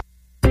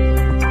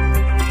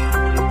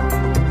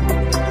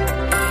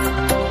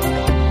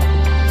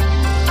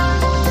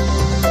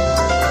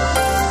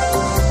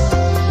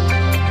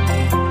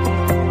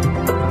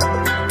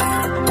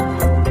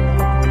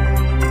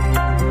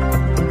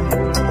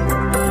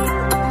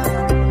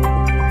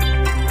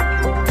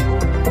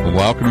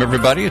Welcome,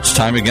 everybody. It's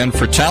time again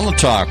for Talent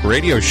Talk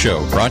Radio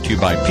Show, brought to you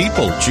by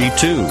People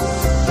G2.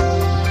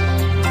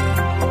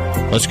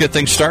 Let's get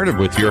things started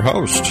with your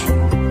host,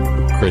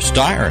 Chris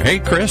Dyer. Hey,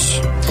 Chris.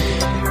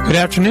 Good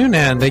afternoon,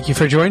 and thank you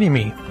for joining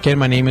me. Again,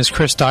 my name is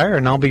Chris Dyer,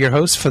 and I'll be your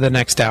host for the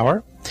next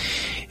hour.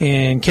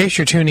 In case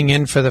you're tuning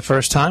in for the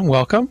first time,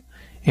 welcome.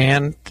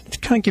 And to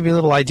kind of give you a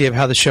little idea of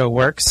how the show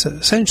works,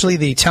 essentially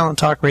the Talent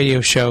Talk Radio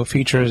Show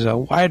features a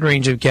wide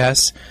range of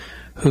guests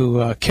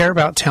who care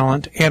about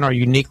talent and are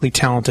uniquely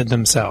talented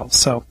themselves.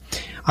 So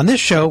on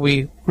this show,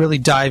 we really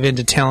dive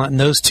into talent in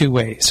those two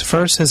ways.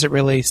 First, as it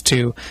relates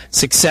to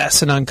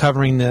success and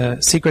uncovering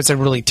the secrets of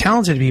really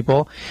talented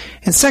people.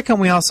 And second,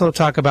 we also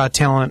talk about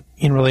talent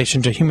in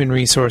relation to human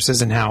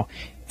resources and how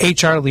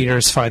HR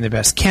leaders find the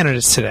best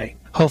candidates today.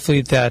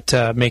 Hopefully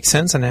that makes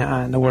sense,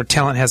 and the word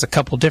talent has a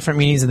couple different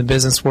meanings in the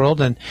business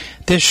world, and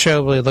this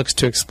show really looks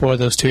to explore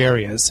those two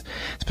areas.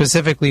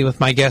 Specifically, with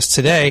my guest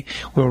today,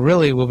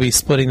 we'll be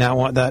splitting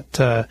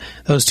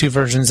those two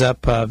versions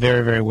up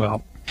very, very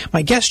well.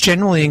 My guests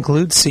generally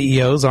include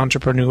CEOs,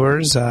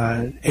 entrepreneurs,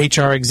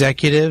 HR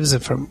executives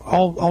from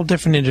all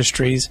different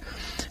industries.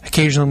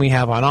 Occasionally we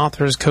have on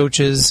authors,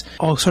 coaches,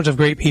 all sorts of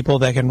great people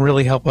that can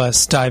really help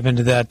us dive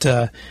into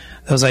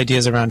those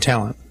ideas around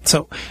talent.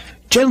 So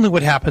generally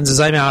what happens is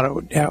I'm out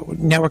at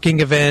networking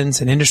events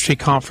and industry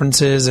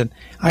conferences, and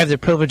I have the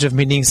privilege of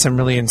meeting some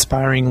really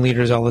inspiring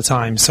leaders all the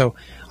time. So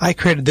I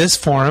created this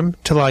forum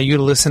to allow you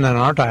to listen on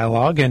our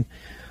dialogue and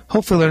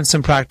hopefully learn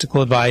some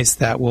practical advice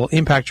that will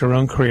impact your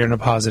own career in a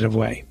positive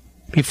way.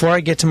 Before I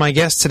get to my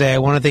guest today, I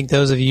want to thank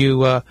those of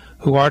you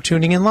who are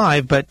tuning in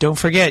live, but don't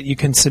forget you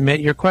can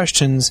submit your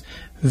questions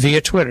via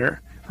Twitter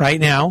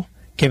right now.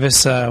 Give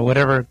us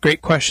whatever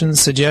great questions,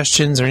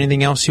 suggestions, or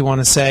anything else you want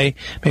to say.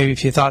 Maybe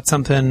if you thought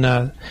some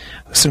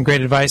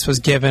great advice was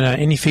given,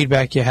 any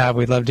feedback you have,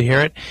 we'd love to hear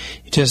it.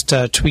 You just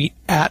tweet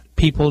at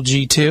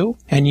PeopleG2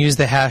 and use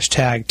the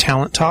hashtag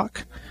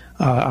TalentTalk,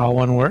 all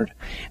one word.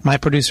 My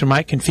producer,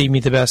 Mike, can feed me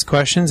the best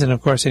questions, and,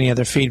 of course, any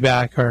other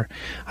feedback or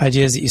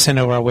ideas that you send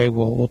over our way,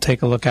 we'll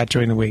take a look at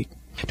during the week.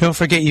 Don't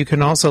forget, you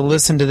can also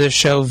listen to this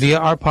show via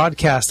our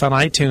podcast on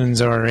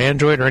iTunes or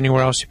Android or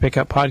anywhere else you pick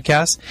up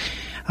podcasts.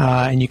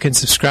 And you can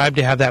subscribe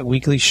to have that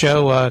weekly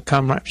show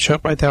show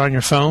up right there on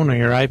your phone or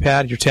your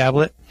iPad, your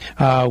tablet,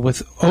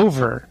 with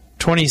over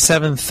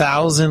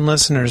 27,000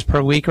 listeners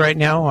per week right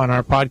now on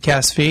our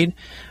podcast feed.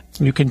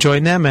 You can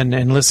join them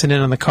and listen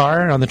in on the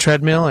car, on the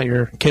treadmill, at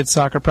your kids'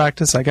 soccer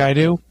practice like I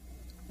do,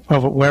 or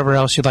wherever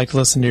else you'd like to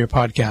listen to your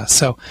podcast.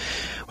 So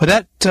with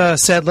that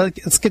said,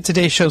 let's get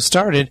today's show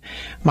started.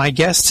 My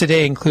guests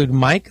today include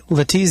Mike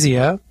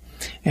Letizia,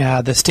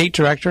 the State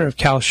Director of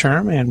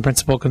CalSHRM and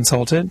Principal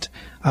Consultant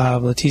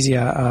of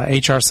Letizia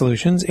HR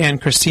Solutions,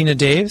 and Christina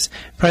Daves,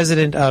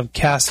 President of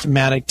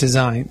CastMedic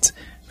Designs.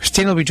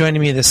 Christina will be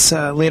joining me this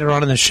later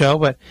on in the show,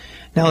 but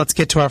now let's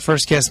get to our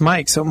first guest,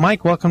 Mike. So,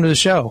 Mike, welcome to the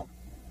show.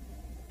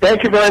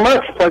 Thank you very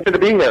much. Pleasure to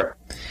be here.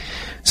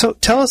 So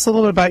tell us a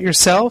little bit about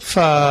yourself,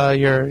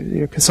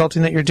 your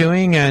consulting that you're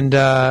doing, and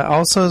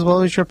also as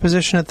well as your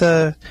position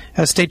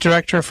as State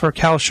Director for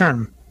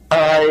CalSHRM.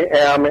 I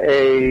am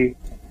a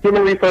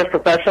human resource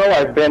professional.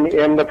 I've been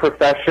in the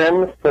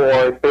profession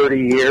for 30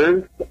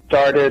 years.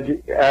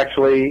 Started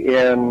actually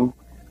in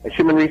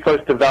human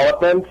resource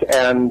development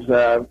and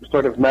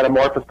sort of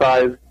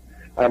metamorphosized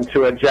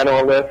to a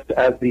generalist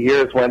as the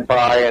years went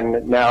by,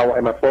 and now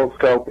I'm a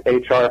full-scope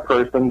HR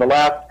person. The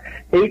last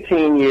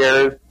 18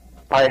 years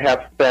I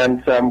have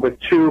spent with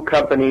two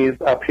companies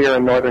up here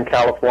in Northern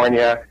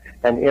California,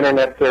 an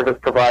internet service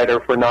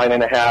provider for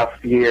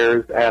 9.5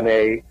 years and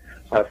a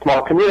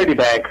small community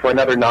bank for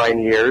another 9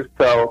 years.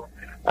 So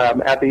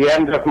at the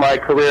end of my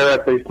career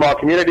at the small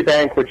community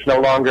bank, which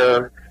no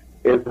longer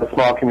is a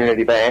small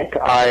community bank,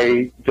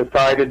 I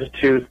decided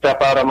to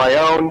step out on my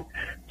own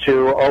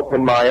to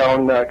open my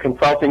own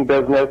consulting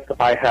business.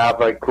 I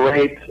have a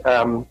great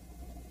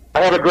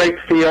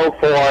feel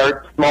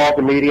for small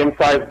to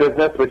medium-sized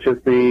business, which is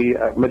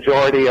the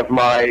majority of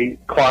my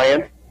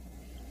clients.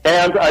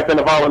 And I've been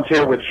a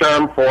volunteer with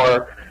SHRM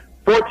for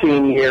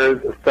 14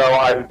 years, so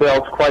I've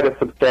built quite a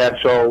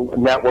substantial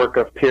network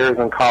of peers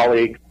and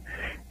colleagues,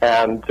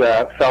 and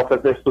felt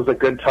that this was a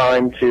good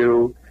time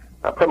to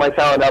put my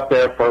talent out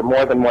there for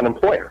more than one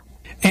employer.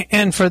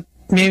 And for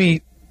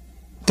maybe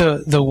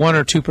the 1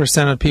 or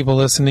 2% of people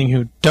listening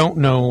who don't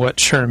know what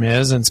SHRM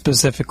is, and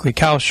specifically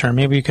CalSHRM,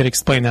 maybe you could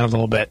explain that a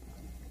little bit.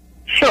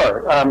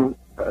 Sure. SHRM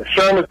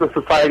is the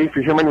Society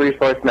for Human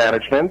Resource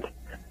Management.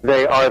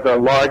 They are the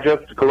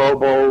largest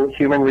global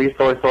human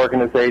resource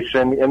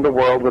organization in the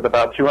world, with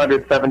about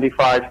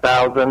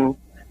 275,000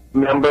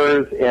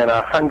 members in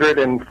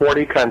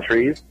 140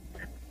 countries.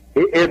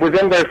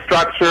 Within their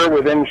structure,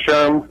 within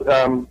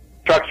SHRM's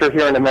structure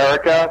here in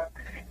America,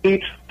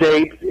 each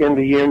state in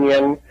the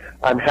union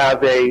has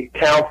a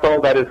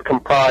council that is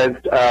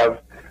comprised of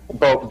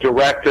both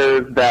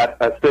directors that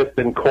assist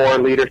in core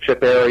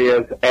leadership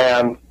areas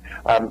and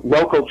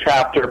local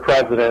chapter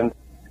presidents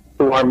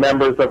who are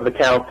members of the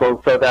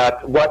council, so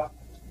that what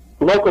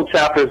local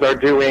chapters are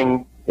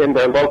doing in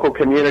their local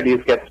communities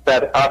gets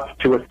fed up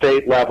to a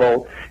state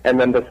level, and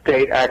then the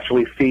state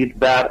actually feeds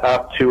that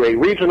up to a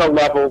regional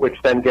level, which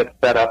then gets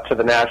fed up to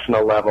the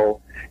national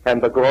level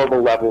and the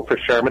global level for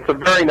SHRM. It's a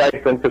very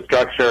nice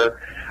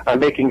infrastructure,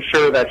 making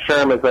sure that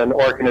SHRM as an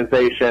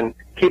organization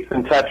keeps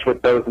in touch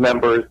with those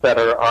members that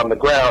are on the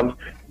ground,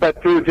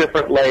 but through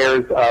different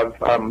layers of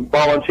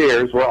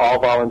volunteers. We're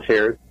all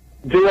volunteers.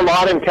 Do a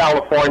lot in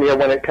California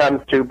when it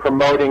comes to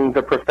promoting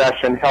the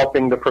profession,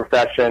 helping the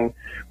profession.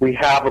 We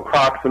have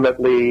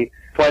approximately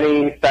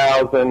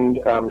 20,000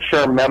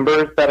 SHRM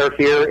members that are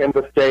here in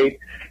the state,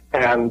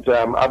 and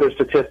other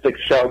statistics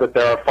show that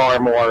there are far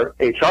more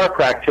HR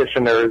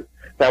practitioners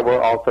that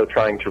we're also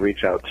trying to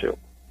reach out to.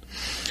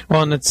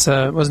 Well, and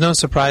it was no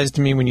surprise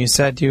to me when you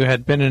said you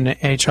had been in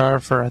HR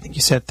for, I think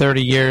you said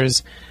 30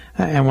 years.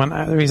 And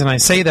the reason I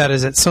say that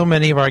is that so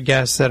many of our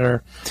guests that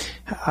are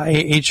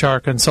HR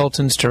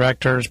consultants,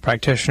 directors,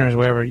 practitioners,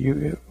 wherever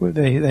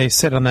they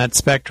sit on that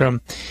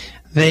spectrum,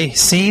 they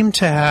seem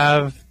to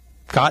have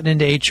gotten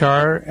into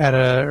HR at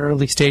an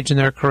early stage in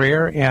their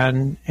career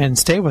and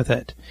stay with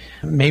it.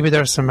 Maybe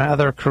there's some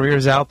other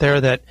careers out there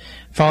that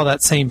follow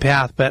that same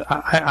path, but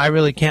I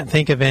really can't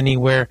think of any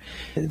where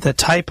the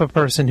type of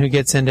person who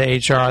gets into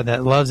HR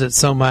that loves it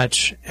so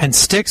much and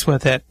sticks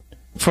with it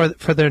for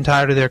the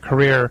entirety of their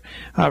career,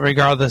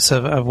 regardless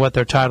of what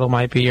their title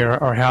might be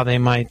or how they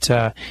might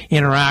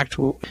interact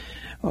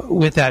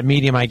with that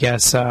medium, I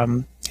guess.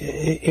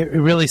 It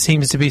really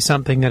seems to be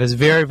something that is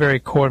very,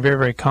 very core, very,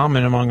 very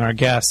common among our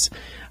guests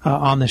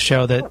on the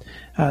show, that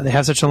they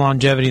have such a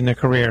longevity in their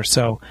career.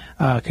 So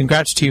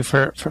congrats to you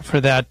for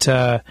that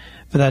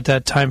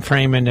time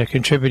frame and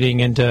contributing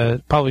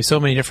into probably so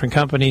many different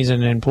companies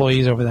and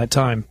employees over that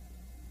time.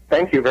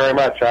 Thank you very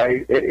much.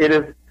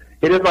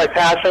 It is my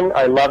passion.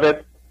 I love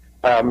it,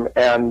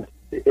 and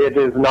it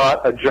is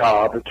not a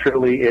job.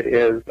 Truly, it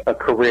is a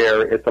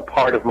career. It's a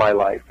part of my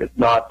life. It's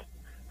not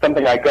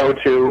something I go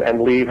to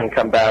and leave and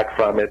come back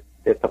from.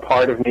 It's a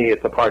part of me.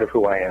 It's a part of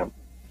who I am.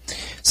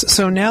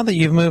 So now that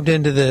you've moved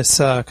into this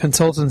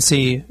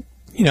consultancy,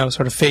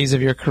 sort of phase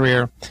of your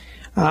career,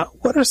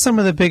 what are some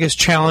of the biggest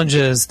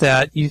challenges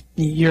that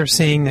you're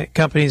seeing that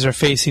companies are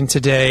facing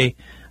today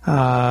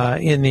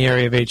in the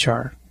area of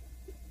HR?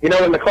 In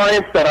the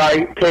clients that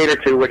I cater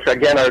to, which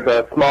again are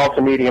the small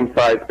to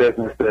medium-sized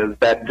businesses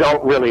that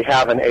don't really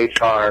have an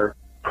HR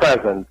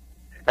presence,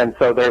 and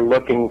so they're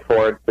looking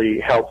for the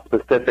help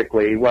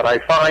specifically, what I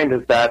find is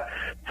that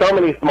so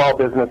many small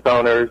business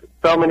owners,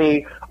 so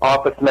many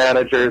office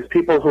managers,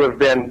 people who have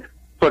been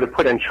sort of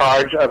put in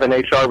charge of an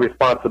HR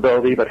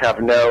responsibility but have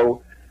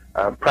no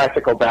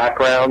practical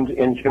background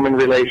in human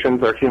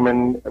relations or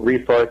human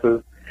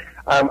resources,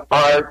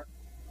 are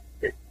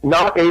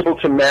not able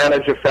to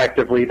manage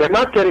effectively. They're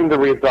not getting the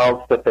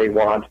results that they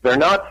want. They're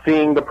not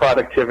seeing the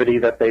productivity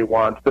that they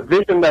want. The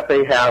vision that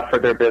they have for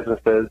their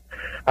businesses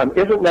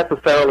isn't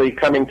necessarily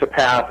coming to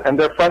pass, and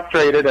they're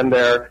frustrated and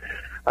they're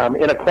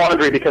in a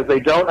quandary because they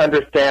don't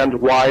understand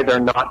why they're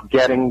not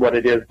getting what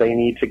it is they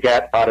need to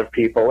get out of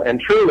people. And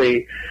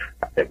truly,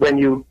 when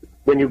you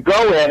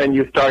go in and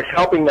you start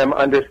helping them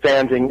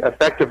understanding,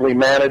 effectively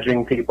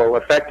managing people,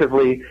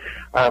 effectively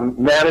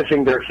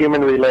managing their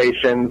human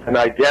relations and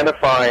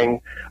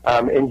identifying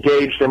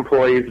engaged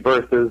employees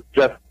versus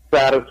just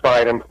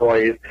satisfied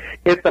employees,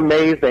 it's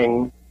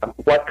amazing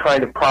what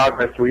kind of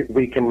progress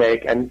we can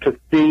make, and to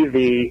see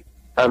the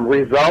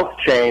results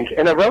change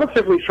in a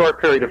relatively short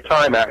period of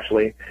time,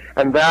 actually.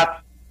 And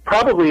that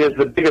probably is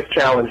the biggest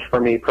challenge for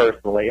me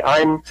personally.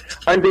 I'm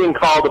being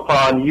called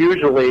upon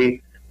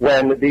usually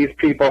when these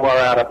people are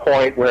at a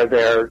point where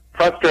they're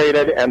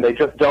frustrated and they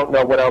just don't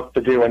know what else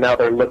to do, and now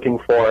they're looking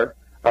for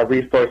a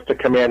resource to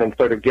come in and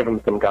sort of give them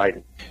some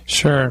guidance.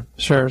 Sure.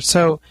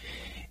 So,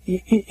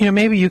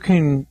 maybe you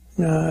can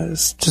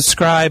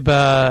describe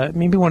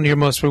maybe one of your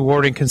most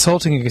rewarding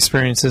consulting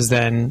experiences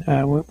then,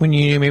 when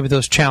you knew maybe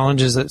those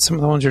challenges, that some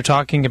of the ones you're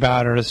talking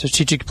about, or the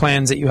strategic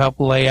plans that you help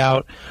lay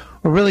out,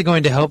 were really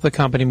going to help the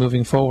company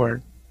moving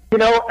forward.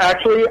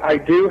 Actually, I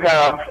do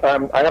have,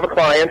 I have a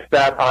client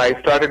that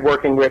I started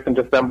working with in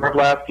December of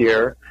last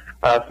year,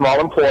 a small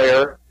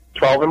employer,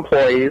 12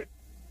 employees,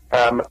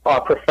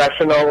 a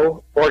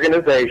professional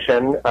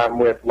organization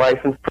with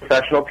licensed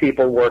professional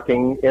people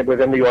working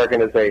within the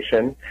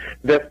organization.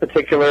 This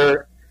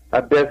particular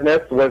business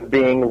was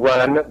being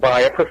run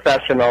by a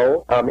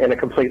professional in a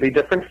completely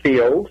different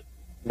field.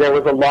 There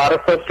was a lot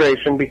of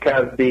frustration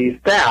because the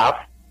staff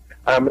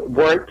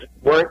weren't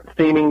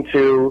seeming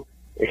to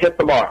hit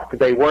the mark.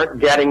 They weren't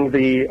getting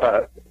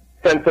the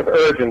sense of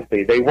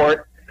urgency. They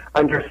weren't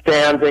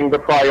understanding the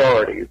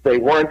priorities. They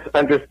weren't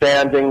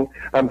understanding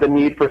the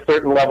need for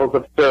certain levels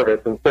of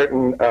service and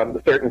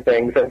certain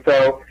things. And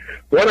so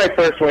when I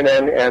first went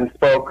in and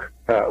spoke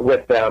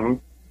with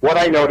them, what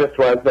I noticed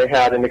was they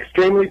had an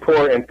extremely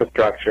poor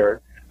infrastructure.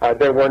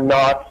 There were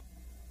not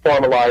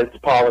formalized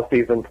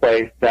policies in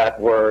place that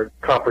were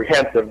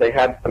comprehensive. They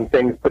had some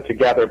things put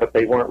together, but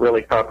they weren't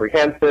really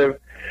comprehensive.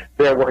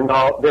 There were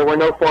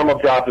no formal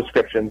job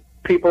descriptions.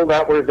 People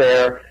that were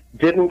there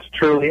didn't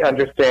truly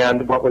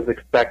understand what was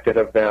expected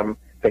of them.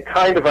 They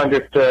kind of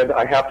understood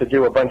I have to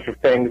do a bunch of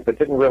things, but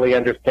didn't really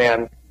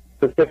understand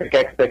specific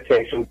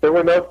expectations. There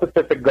were no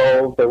specific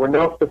goals. There were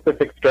no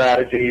specific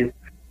strategies.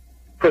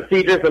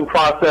 Procedures and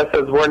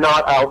processes were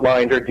not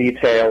outlined or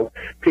detailed.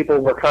 People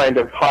were kind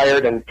of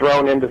hired and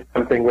thrown into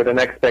something with an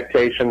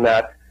expectation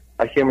that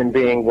a human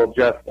being will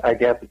just, I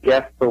guess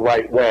the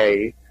right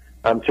way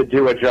to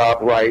do a job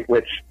right,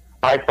 which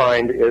I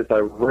find is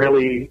a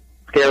really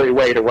scary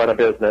way to run a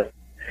business.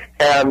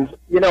 And,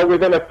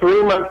 within a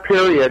 3-month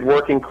period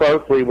working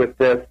closely with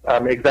this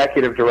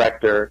executive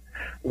director,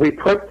 we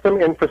put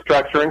some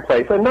infrastructure in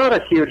place, and not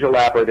a huge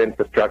elaborate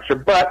infrastructure,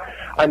 but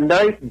a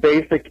nice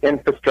basic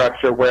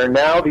infrastructure where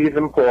now these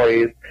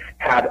employees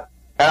had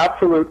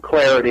absolute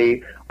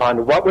clarity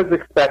on what was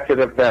expected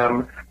of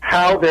them,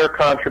 how their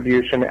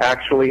contribution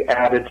actually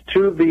added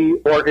to the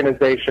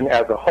organization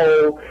as a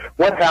whole,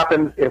 what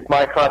happens if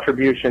my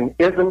contribution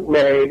isn't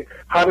made,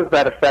 how does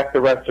that affect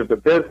the rest of the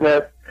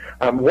business,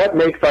 what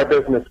makes our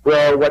business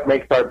grow, what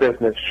makes our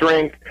business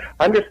shrink.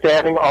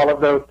 Understanding all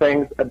of those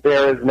things,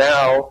 there is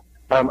now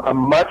a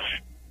much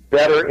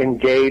better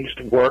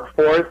engaged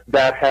workforce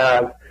that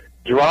has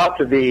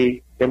dropped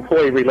the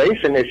employee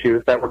relation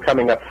issues that were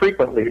coming up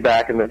frequently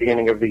back in the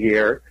beginning of the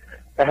year,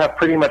 that have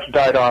pretty much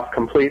died off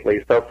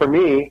completely. So for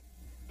me,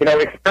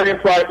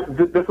 experience-wise,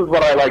 this is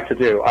what I like to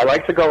do. I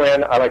like to go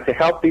in, I like to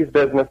help these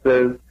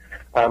businesses,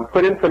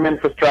 put in some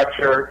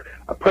infrastructure,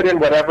 put in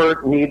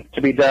whatever needs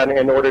to be done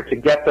in order to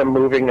get them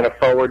moving in a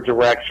forward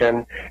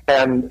direction.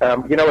 And,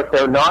 if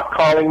they're not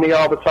calling me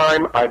all the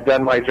time, I've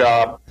done my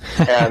job.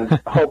 And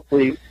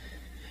hopefully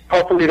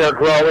they're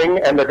growing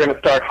and they're going to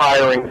start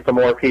hiring some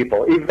more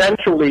people.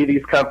 Eventually,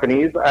 these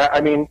companies,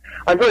 I'm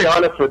very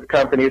honest with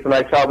companies, and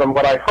I tell them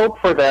what I hope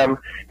for them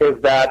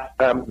is that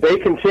they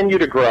continue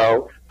to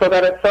grow so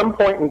that at some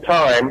point in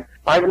time,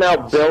 I've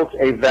now built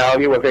a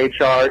value of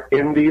HR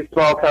in these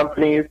small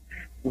companies,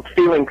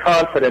 feeling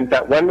confident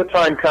that when the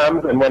time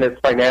comes and when it's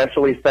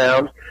financially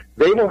sound,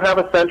 they will have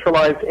a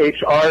centralized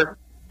HR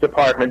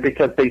department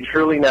because they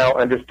truly now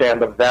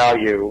understand the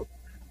value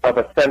of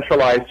a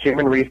centralized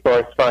human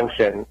resource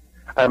function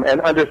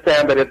and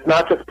understand that it's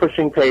not just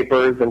pushing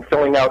papers and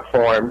filling out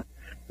forms,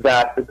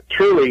 that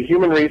truly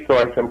human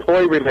resource,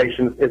 employee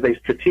relations is a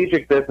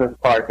strategic business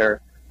partner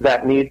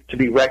that needs to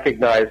be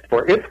recognized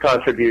for its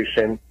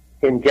contribution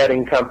in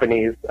getting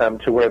companies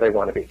to where they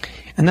want to be.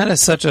 And that is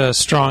such a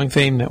strong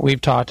theme that we've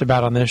talked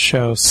about on this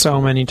show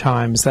so many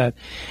times, that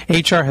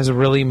HR has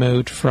really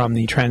moved from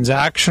the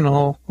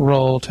transactional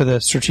role to the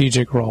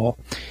strategic role.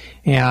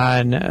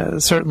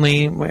 And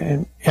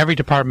certainly every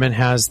department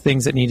has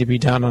things that need to be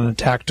done on a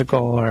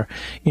tactical or,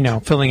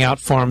 filling out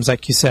forms,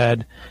 like you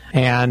said.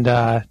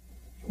 And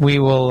we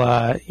will,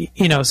 but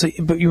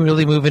you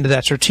really move into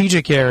that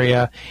strategic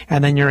area,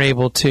 and then you're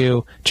able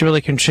to really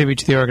contribute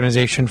to the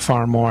organization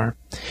far more.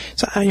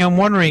 So I'm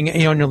wondering,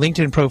 on your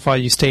LinkedIn profile,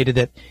 you stated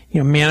that,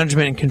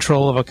 management and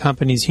control of a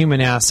company's human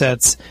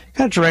assets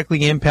kind of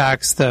directly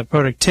impacts the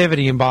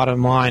productivity and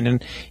bottom line.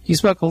 And you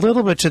spoke a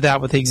little bit to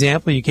that with the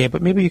example you gave,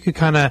 but maybe you could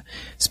kind of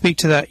speak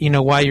to that,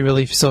 why you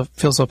really feel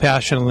so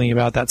passionately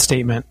about that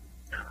statement.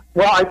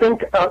 Well, I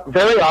think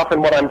very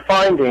often what I'm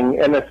finding,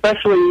 and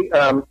especially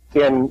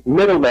in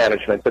middle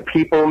management, the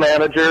people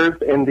managers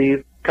in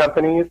these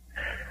companies,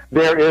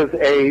 there is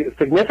a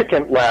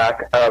significant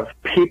lack of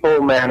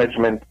people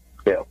management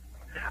skills.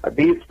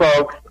 These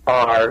folks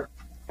are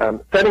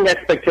setting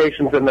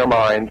expectations in their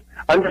mind,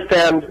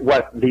 understand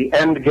what the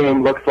end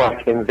game looks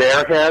like in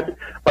their head,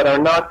 but are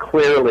not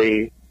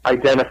clearly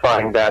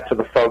identifying that to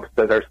the folks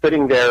that are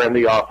sitting there in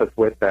the office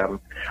with them.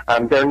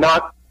 They're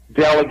not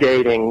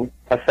delegating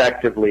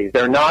effectively.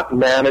 They're not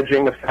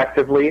managing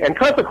effectively, and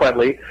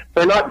consequently,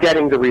 they're not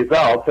getting the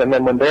results. And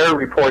then when they're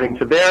reporting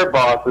to their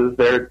bosses,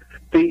 their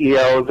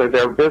CEOs or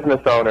their business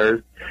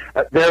owners,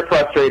 they're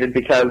frustrated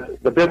because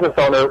the business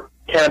owner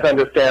can't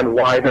understand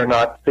why they're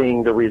not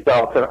seeing the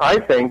results. And I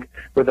think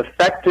with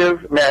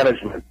effective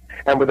management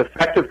and with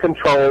effective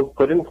controls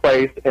put in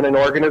place in an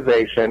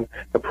organization,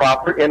 the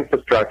proper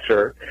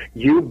infrastructure,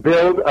 you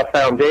build a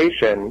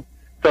foundation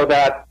so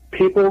that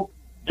people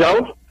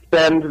don't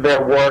spend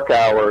their work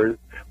hours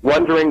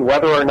wondering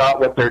whether or not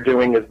what they're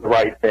doing is the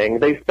right thing.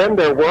 They spend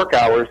their work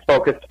hours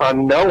focused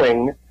on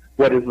knowing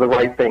what is the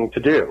right thing to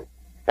do.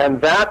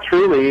 And that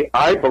truly,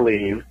 I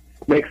believe,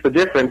 makes the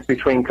difference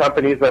between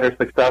companies that are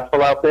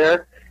successful out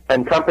there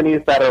and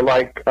companies that are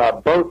like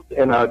boats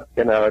in a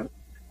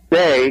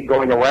day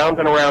going around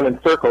and around in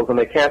circles, and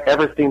they can't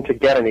ever seem to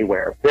get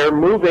anywhere. They're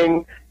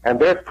moving, and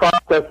there's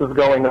processes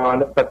going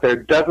on, but there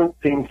doesn't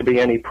seem to be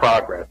any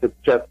progress. It's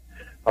just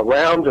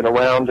around and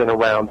around and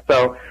around.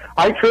 So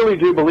I truly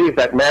do believe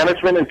that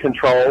management and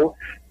control,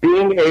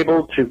 being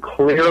able to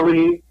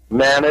clearly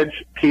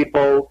manage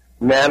people,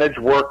 manage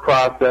work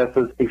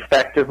processes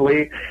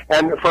effectively,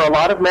 and for a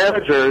lot of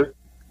managers,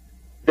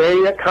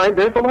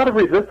 there's a lot of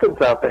resistance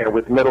out there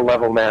with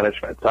middle-level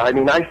management. I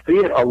mean, I see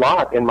it a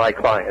lot in my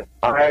clients.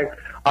 I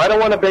don't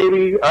want to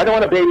baby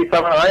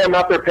someone. I am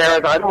not their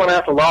parent. I don't want to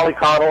have to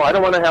lollycoddle. I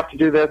don't want to have to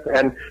do this.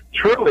 And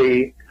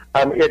truly,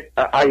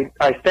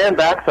 I stand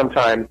back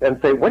sometimes and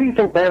say, what do you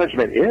think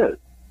management is?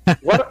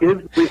 What is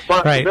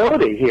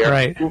responsibility here?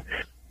 Right.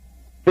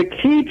 The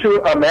key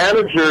to a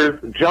manager's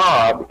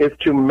job is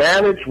to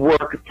manage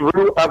work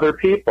through other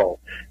people.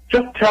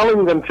 Just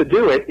telling them to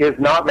do it is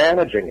not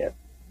managing it.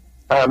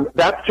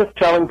 That's just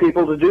telling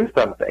people to do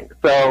something.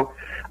 So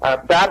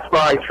that's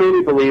why I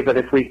truly believe that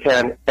if we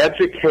can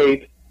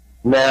educate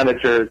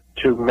managers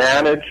to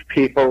manage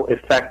people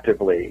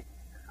effectively,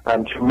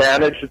 to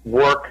manage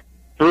work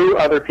through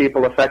other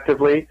people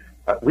effectively,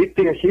 we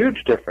see a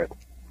huge difference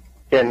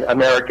in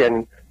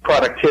American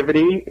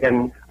productivity,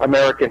 in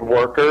American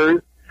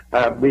workers.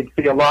 We'd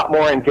see a lot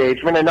more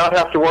engagement and not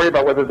have to worry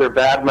about whether they're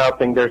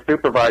bad-mouthing their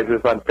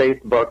supervisors on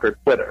Facebook or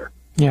Twitter.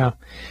 Yeah.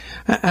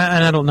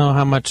 And I don't know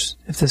how much,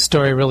 if this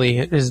story really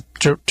is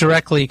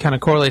directly kind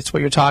of correlates to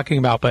what you're talking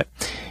about, but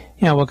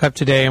I woke up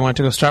today and went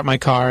to go start my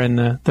car, and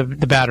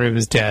the battery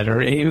was dead,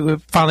 or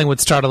it finally would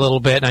start a little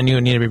bit, and I knew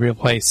it needed to be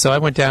replaced. So I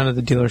went down to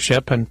the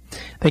dealership, and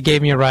they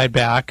gave me a ride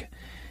back.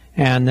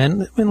 And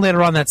then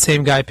later on, that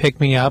same guy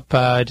picked me up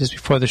just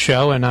before the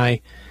show, and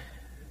I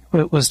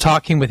was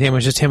talking with him. It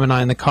was just him and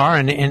I in the car,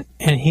 and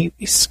he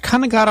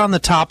kind of got on the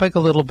topic a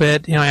little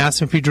bit. I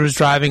asked him if he was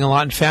driving a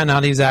lot, and found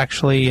out he's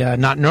actually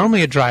not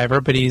normally a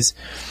driver, but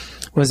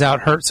was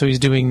out hurt, so he's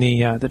doing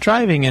the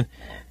driving. And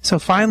so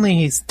finally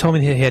he told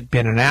me he had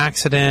been in an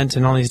accident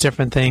and all these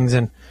different things,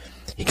 and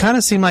he kind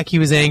of seemed like he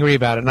was angry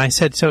about it. And I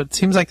said, so it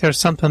seems like there's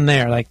something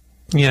there, like,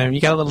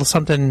 you got a little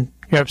something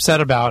you're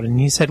upset about. And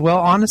he said, well,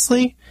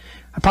 honestly,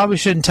 I probably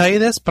shouldn't tell you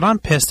this, but I'm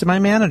pissed at my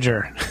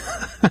manager.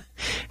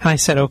 And I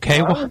said,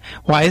 okay, well,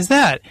 why is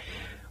that?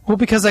 Well,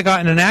 because I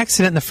got in an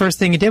accident, and the first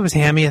thing he did was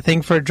hand me a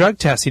thing for a drug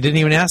test. He didn't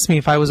even ask me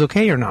if I was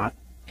okay or not.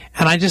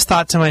 And I just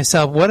thought to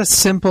myself, what a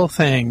simple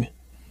thing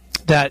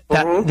that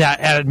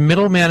at a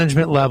middle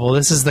management level,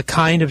 this is the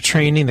kind of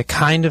training, the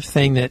kind of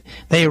thing that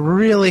they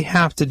really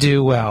have to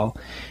do well.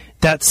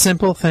 That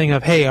simple thing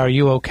of, hey, are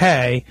you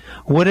okay,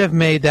 would have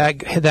made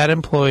that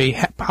employee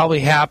probably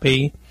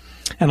happy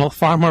and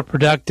far more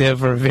productive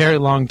for a very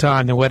long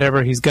time than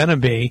whatever he's going to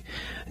be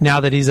now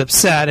that he's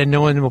upset, and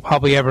no one will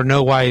probably ever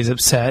know why he's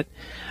upset.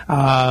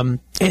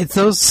 It's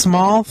those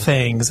small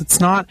things. It's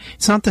not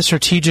the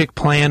strategic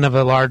plan of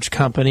a large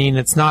company, and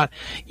it's not,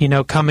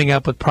 coming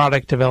up with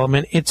product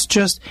development. It's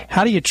just,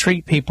 how do you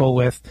treat people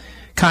with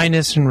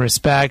kindness and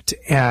respect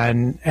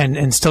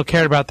and still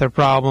care about their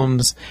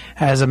problems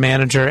as a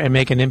manager and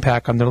make an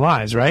impact on their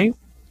lives, right?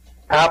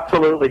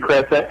 Absolutely,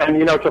 Chris. And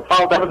to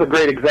follow, that was a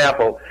great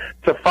example.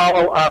 To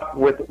follow up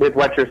with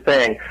what you're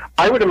saying,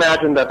 I would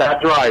imagine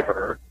that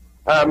driver,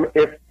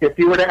 if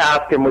you were to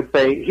ask him, would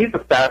say he's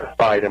a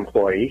satisfied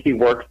employee. He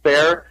works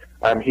there.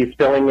 He's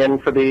filling in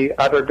for the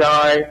other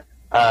guy.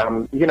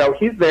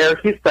 He's there.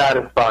 He's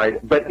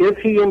satisfied. But is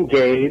he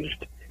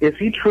engaged? Is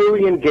he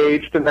truly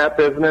engaged in that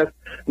business?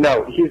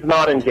 No, he's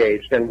not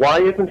engaged. And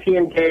why isn't he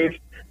engaged?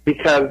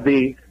 Because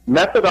the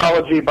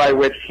methodology by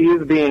which he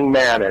is being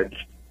managed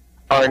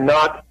are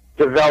not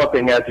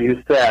developing, as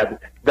you said,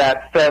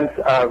 that sense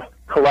of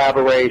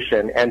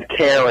collaboration and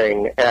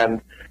caring.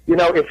 And,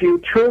 if you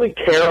truly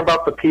care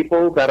about the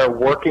people that are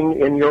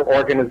working in your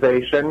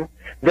organization,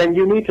 then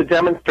you need to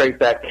demonstrate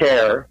that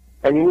care,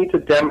 and you need to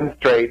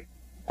demonstrate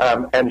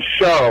and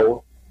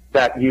show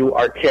that you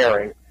are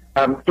caring.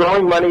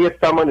 Throwing money at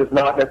someone is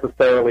not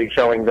necessarily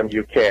showing them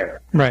you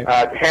care. Right.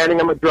 Handing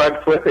them a drug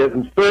slip is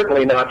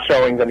certainly not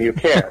showing them you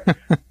care.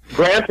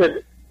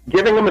 Granted,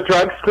 giving them a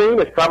drug screen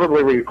is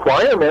probably a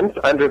requirement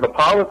under the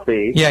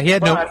policy. Yeah,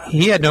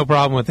 he had no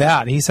problem with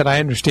that. He said, I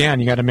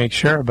understand, you got to make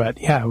sure, but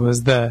yeah, it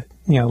was the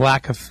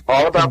lack of...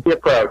 All about the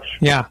approach.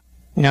 Yeah,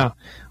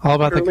 all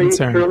about the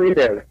concern. Truly it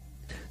is.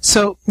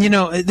 So,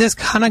 this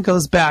kind of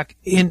goes back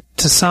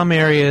into some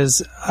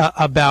areas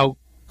about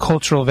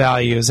cultural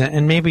values,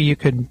 and maybe you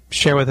could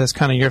share with us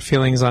kind of your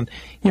feelings on,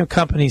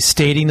 companies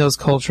stating those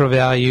cultural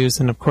values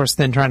and, of course,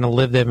 then trying to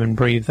live them and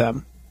breathe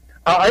them.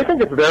 I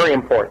think it's very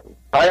important.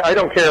 I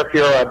don't care if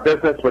you're a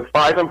business with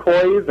 5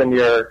 employees and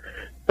you're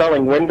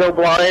selling window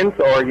blinds,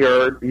 or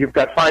you've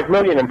got 5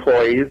 million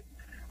employees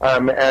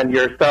and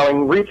you're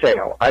selling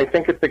retail. I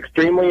think it's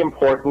extremely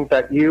important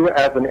that you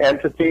as an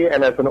entity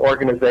and as an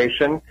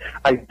organization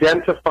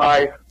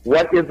identify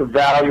what is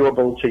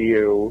valuable to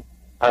you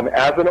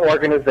as an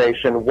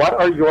organization. What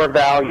are your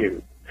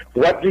values?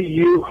 What do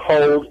you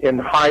hold in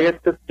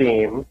highest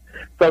esteem,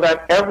 so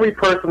that every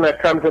person that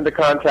comes into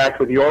contact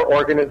with your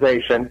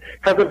organization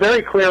has a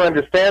very clear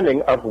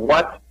understanding of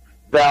what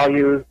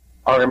values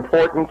are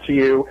important to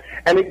you,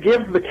 and it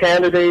gives the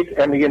candidate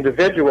and the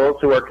individuals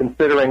who are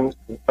considering,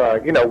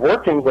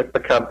 working with the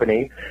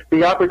company,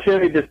 the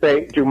opportunity to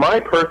say, do my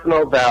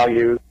personal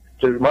values,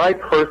 do my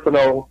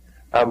personal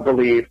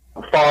beliefs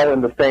fall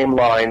in the same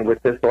line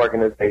with this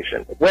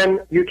organization? When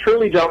you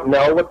truly don't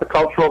know what the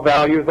cultural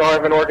values are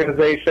of an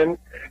organization,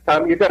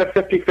 you've got a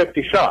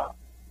 50-50 shot.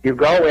 You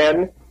go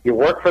in, you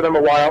work for them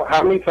a while.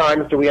 How many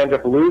times do we end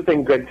up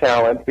losing good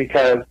talent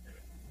because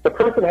the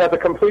person has a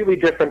completely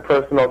different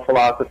personal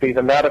philosophy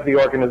than that of the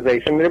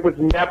organization? It was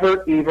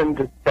never even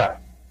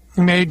discussed.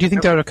 Mary, do you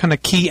think there are kind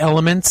of key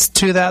elements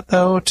to that,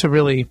 though, to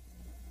really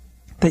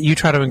that you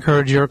try to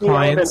encourage your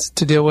clients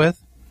to deal with?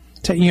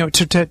 To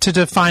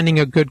defining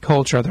a good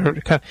culture.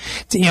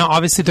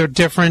 Obviously there are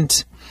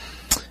different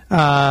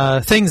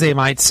things they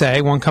might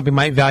say. One company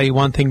might value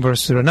one thing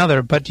versus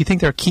another, but do you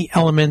think there are key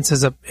elements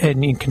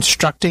in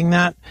constructing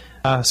that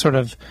sort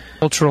of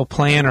cultural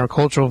plan or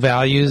cultural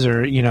values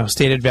or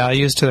stated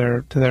values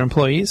to their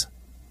employees?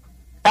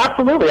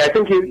 Absolutely. I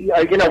think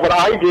what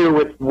I do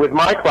with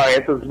my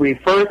clients is we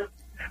first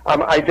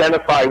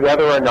identify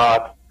whether or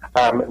not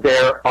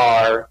there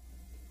are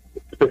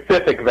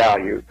specific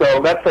values. So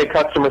let's say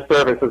customer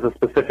service is a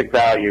specific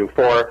value.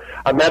 For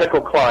a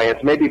medical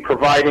client, maybe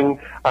providing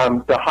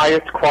the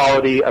highest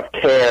quality of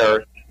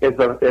care is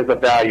a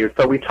value.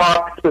 So we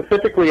talk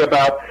specifically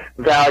about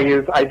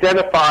values,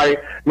 identify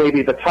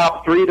maybe the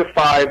top 3 to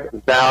 5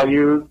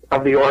 values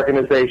of the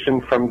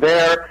organization. From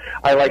there,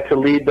 I like to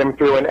lead them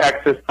through an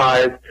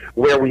exercise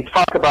where we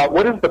talk about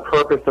what is the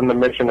purpose and the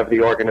mission of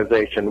the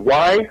organization.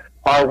 Why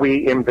are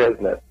we in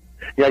business?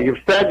 Yeah, you've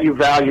said you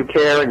value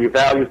care and you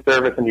value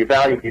service and you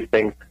value these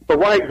things, but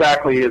why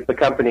exactly is the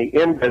company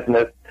in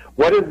business?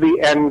 What is the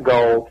end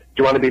goal?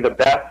 Do you want to be the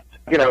best,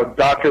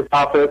 doctor's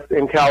office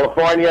in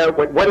California?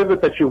 What is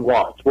it that you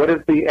want? What is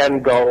the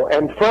end goal?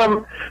 And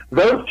from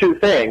those two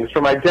things,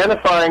 from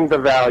identifying the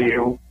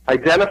value,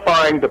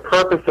 identifying the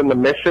purpose and the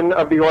mission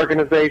of the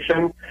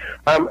organization,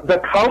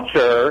 the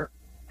culture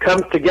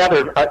comes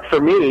together,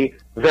 for me,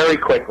 very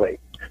quickly.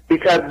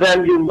 Because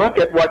then you look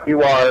at what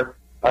you are,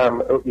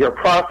 your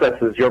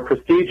processes, your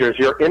procedures,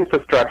 your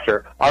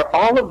infrastructure. Are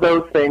all of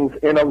those things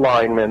in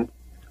alignment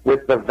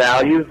with the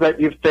values that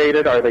you've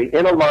stated? Are they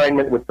in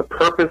alignment with the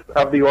purpose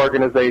of the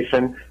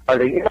organization? Are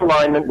they in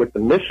alignment with the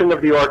mission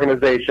of the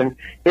organization?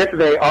 If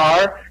they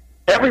are,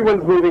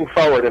 everyone's moving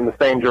forward in the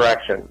same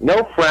direction. No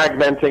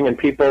fragmenting and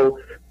people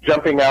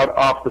jumping out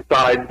off the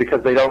sides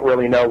because they don't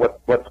really know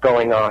what's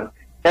going on.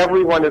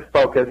 Everyone is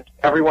focused.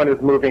 Everyone is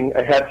moving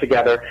ahead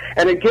together.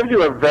 And it gives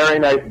you a very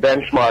nice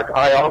benchmark,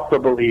 I also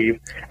believe,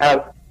 as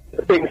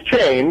things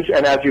change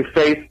and as you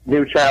face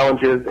new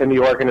challenges in the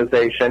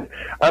organization,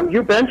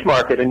 you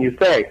benchmark it and you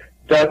say,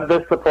 does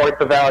this support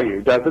the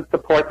value? Does it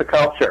support the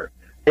culture?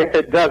 If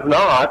it does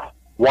not,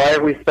 why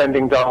are we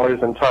spending dollars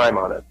and time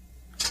on it?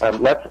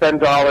 Let's spend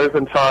dollars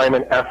and time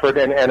and effort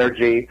and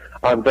energy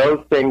on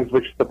those things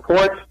which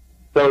support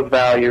those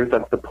values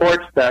and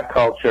support that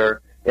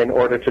culture in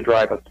order to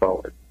drive us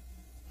forward.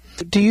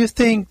 Do you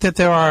think that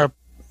there are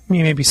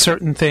maybe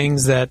certain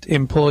things that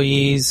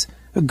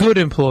good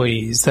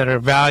employees that are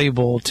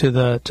valuable to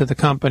the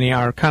company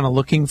are kind of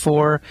looking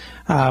for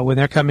when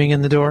they're coming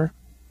in the door?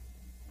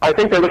 I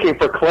think they're looking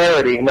for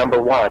clarity, number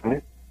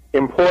one.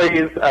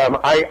 Employees,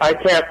 I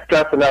can't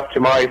stress enough to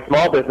my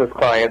small business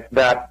clients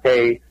that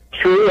a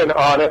true and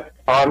honest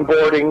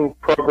onboarding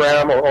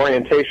program or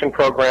orientation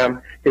program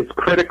is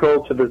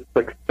critical to the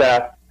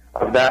success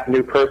of that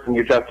new person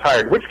you just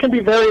hired, which can be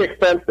very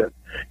expensive.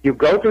 You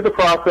go through the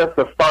process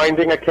of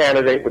finding a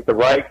candidate with the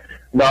right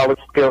knowledge,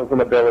 skills,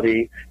 and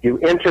ability. You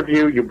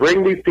interview, you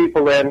bring these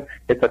people in.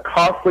 It's a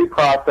costly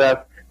process.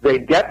 They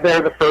get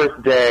there the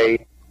first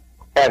day,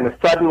 and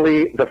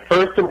suddenly the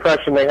first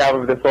impression they have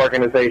of this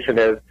organization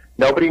is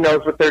nobody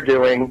knows what they're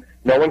doing.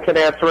 No one can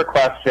answer a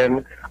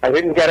question. I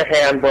didn't get a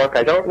handbook.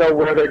 I don't know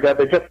where they're going.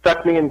 They just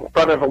stuck me in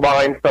front of a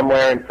line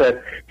somewhere and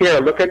said, here,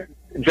 look at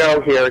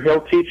Joe here.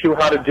 He'll teach you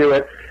how to do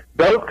it.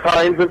 Those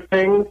kinds of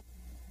things,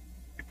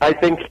 I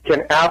think,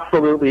 can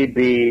absolutely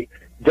be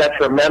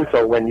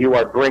detrimental when you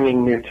are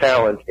bringing new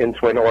talent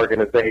into an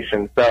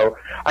organization. So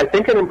I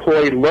think an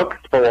employee looks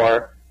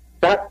for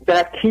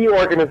that key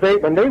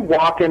organization. When they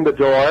walk in the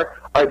door,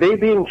 are they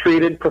being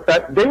treated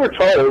they were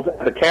told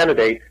as a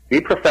candidate, be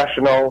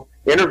professional,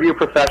 interview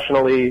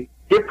professionally,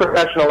 give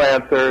professional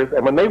answers,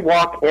 and when they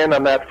walk in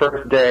on that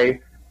first day,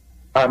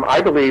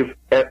 I believe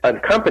a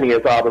company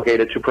is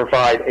obligated to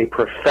provide a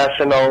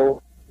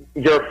professional.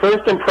 Your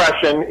first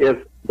impression is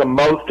the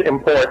most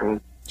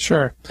important.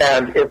 Sure.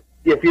 And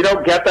if you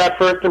don't get that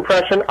first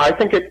impression, I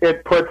think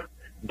it puts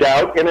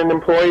doubt in a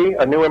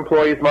new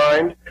employee's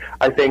mind.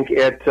 I think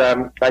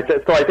so I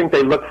think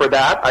they look for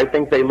that. I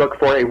think they look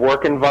for a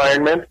work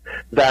environment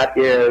that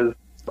is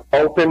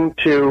open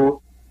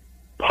to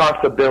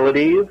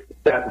possibilities,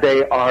 that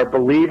they are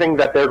believing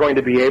that they're going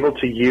to be able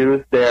to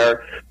use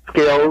their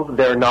skills,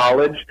 their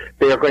knowledge.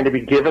 They are going to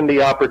be given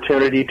the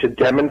opportunity to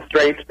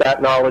demonstrate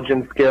that knowledge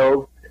and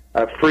skills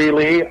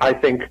freely. I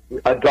think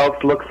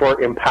adults look for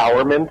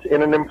empowerment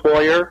in an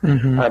employer.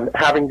 Mm-hmm.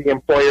 Having the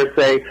employer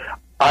say,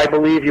 I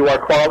believe you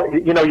are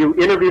qualified. You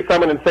interview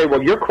someone and say,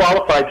 well, you're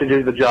qualified to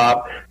do the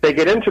job. They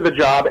get into the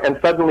job, and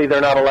suddenly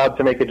they're not allowed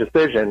to make a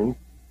decision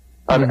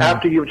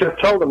after you've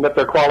just told them that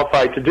they're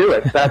qualified to do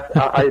it. That's,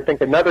 I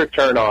think, another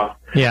turn-off.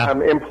 Yeah.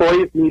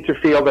 Employees need to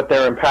feel that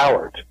they're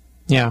empowered.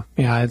 Yeah,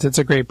 it's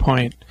a great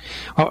point.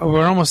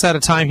 We're almost out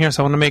of time here,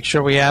 so I want to make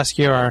sure we ask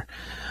you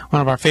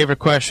one of our favorite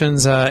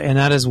questions, and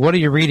that is, what are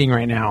you reading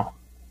right now?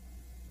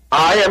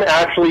 I am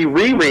actually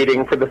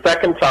rereading for the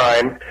second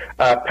time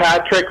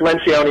Patrick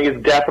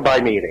Lencioni's Death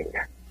by Meeting.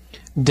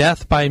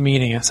 Death by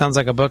Meeting. It sounds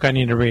like a book I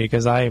need to read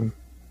because I'm...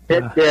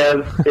 It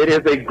is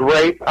a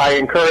great, I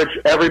encourage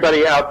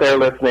everybody out there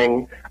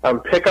listening,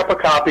 pick up a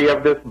copy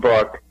of this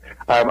book.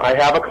 I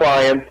have a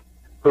client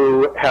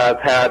who has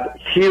had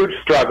huge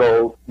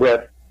struggles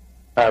with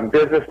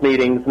business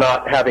meetings,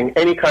 not having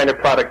any kind of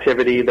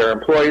productivity. Their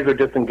employees are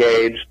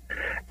disengaged.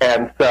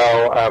 And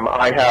so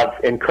I have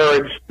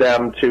encouraged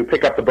them to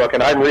pick up the book,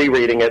 and I'm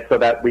rereading it so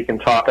that we can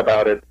talk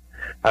about it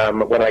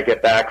when I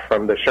get back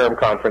from the SHRM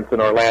conference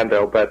in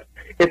Orlando. But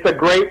it's a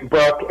great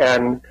book,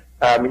 and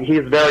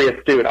he's very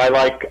astute. I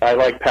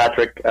like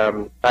Patrick.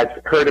 I've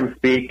heard him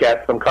speak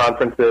at some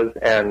conferences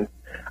and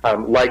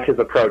like his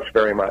approach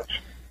very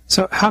much.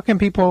 So how can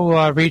people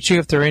reach you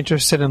if they're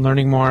interested in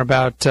learning more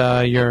about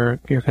your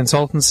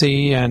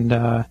consultancy and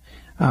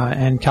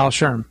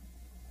CalSHRM?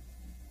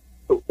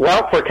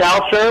 Well, for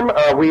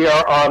CalSHRM, we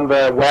are on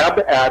the web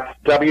at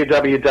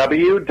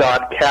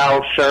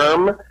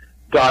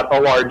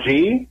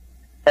www.calshrm.org.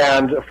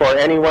 And for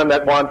anyone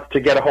that wants to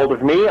get a hold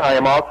of me, I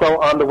am also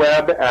on the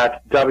web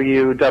at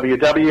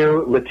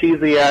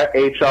www.Letizia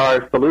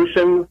HR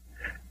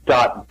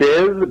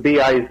Solutions.biz,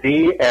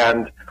 B-I-Z,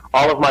 and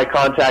all of my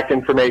contact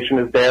information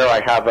is there.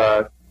 I have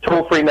a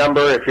toll-free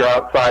number if you're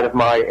outside of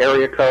my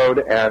area code,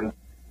 and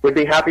would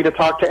be happy to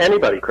talk to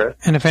anybody, Chris.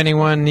 And if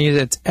anyone needs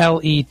it, it's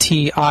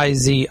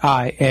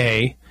Letizia,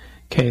 in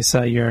case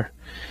you're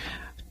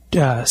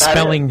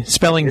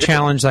spelling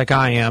challenged like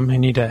I am,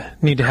 and need to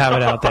have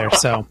it out there.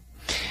 So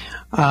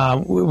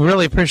we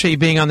really appreciate you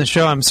being on the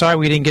show. I'm sorry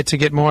we didn't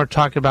get more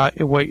talk about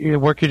what your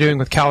work you're doing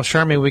with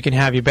CalSHRM. Maybe we can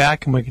have you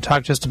back and we can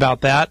talk just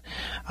about that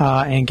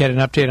and get an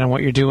update on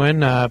what you're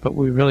doing. But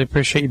we really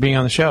appreciate you being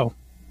on the show.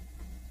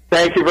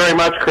 Thank you very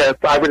much, Chris.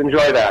 I would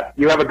enjoy that.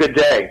 You have a good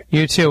day.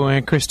 You too.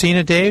 And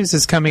Christina Daves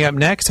is coming up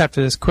next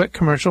after this quick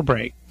commercial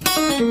break.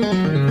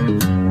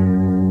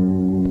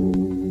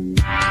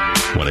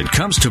 When it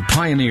comes to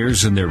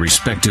pioneers in their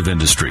respective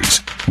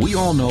industries, we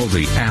all know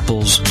the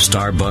Apples,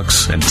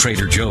 Starbucks, and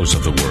Trader Joe's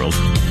of the world.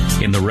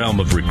 In the realm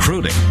of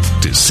recruiting,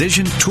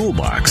 Decision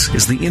Toolbox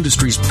is the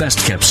industry's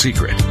best-kept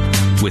secret.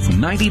 With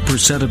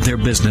 90% of their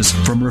business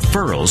from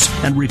referrals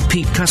and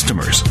repeat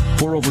customers.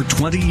 For over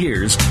 20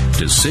 years,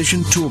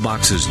 Decision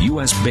Toolbox's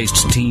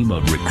U.S.-based team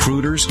of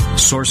recruiters,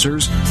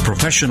 sourcers,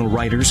 professional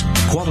writers,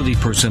 quality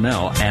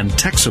personnel, and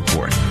tech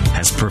support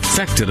has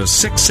perfected a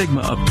Six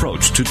Sigma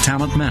approach to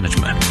talent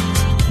management.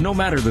 No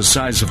matter the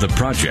size of the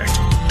project,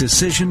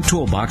 Decision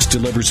Toolbox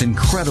delivers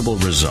incredible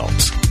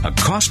results. A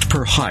cost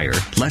per hire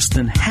less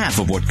than half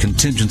of what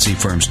contingency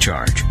firms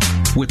charge,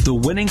 with the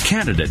winning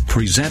candidate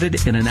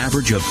presented in an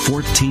average of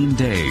 14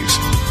 days,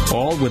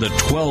 all with a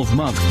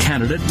 12-month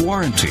candidate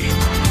warranty.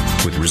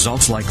 With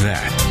results like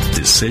that,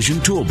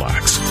 Decision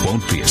Toolbox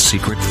won't be a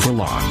secret for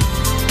long.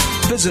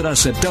 Visit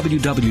us at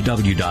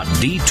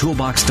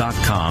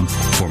www.dtoolbox.com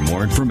for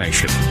more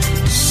information.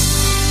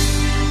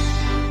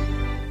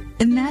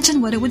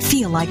 Imagine what it would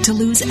feel like to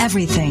lose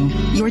everything.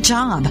 Your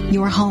job,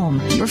 your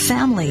home, your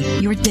family,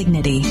 your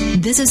dignity.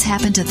 This has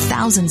happened to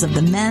thousands of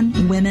the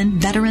men, women,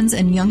 veterans,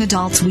 and young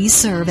adults we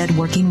serve at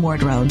Working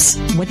Wardrobes.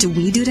 What do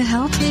we do to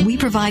help? We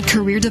provide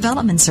career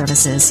development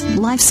services,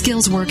 life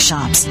skills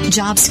workshops,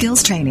 job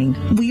skills training.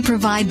 We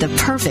provide the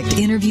perfect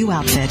interview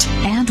outfit,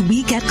 and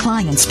we get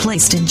clients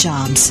placed in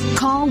jobs.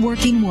 Call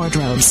Working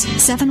Wardrobes,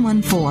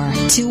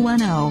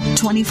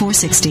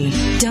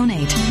 714-210-2460.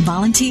 Donate,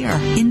 volunteer,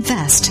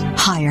 invest,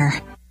 hire.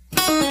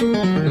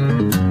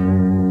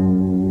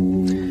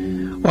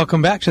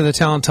 Welcome back to the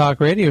Talent Talk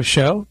Radio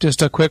Show.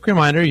 Just a quick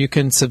reminder, you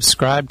can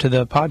subscribe to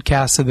the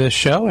podcast of this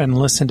show and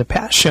listen to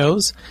past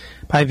shows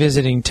by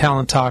visiting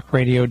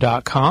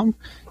talenttalkradio.com.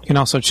 You can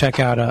also check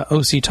out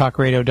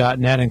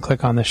octalkradio.net and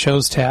click on the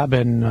shows tab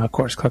and, of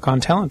course, click on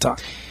Talent Talk.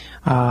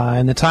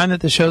 In the time that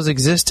the shows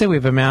existed,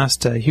 we've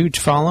amassed a huge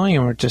following,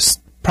 and we're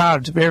just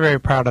proud, very, very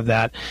proud of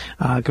that.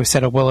 Like we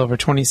said, well over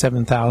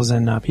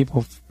 27,000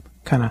 people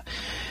kind of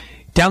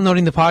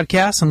downloading the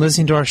podcast and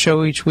listening to our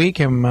show each week,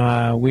 and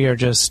we are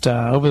just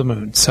over the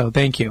moon. So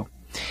thank you.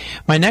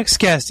 My next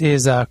guest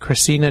is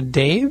Christina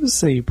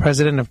Daves, the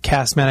president of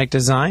CastMedic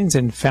Designs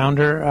and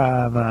founder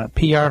of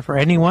PR for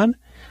Anyone.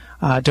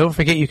 Don't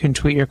forget you can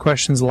tweet your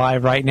questions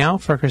live right now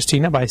for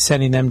Christina by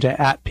sending them to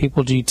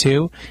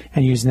 @PeopleG2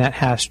 and using that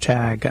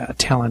hashtag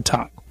Talent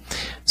Talk.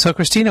 So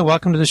Christina,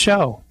 welcome to the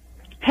show.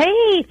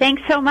 Hey,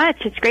 thanks so much.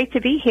 It's great to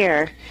be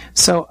here.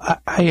 So,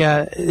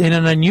 I in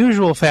an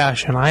unusual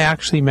fashion, I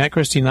actually met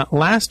Christina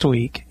last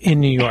week in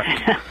New York.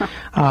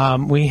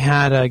 We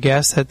had a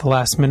guest at the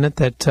last minute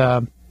that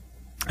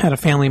had a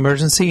family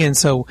emergency, and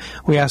so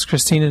we asked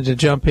Christina to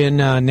jump in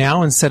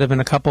now instead of in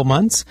a couple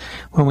months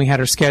when we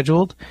had her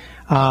scheduled.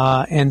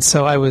 And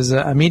so I was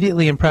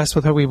immediately impressed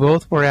with her. We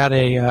both were at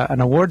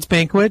an awards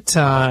banquet,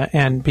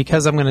 and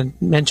because I'm going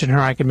to mention her,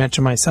 I can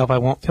mention myself. I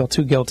won't feel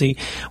too guilty.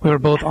 We were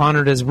both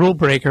honored as rule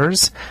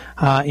breakers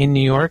in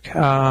New York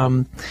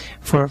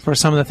for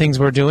some of the things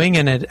we're doing,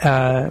 and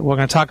we're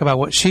going to talk about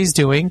what she's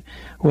doing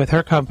with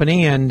her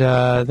company, and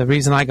the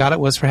reason I got it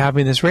was for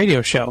having this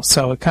radio show.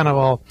 So it kind of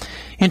all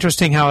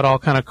interesting how it all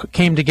kind of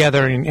came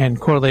together and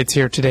correlates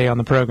here today on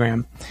the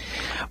program.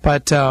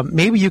 But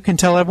maybe you can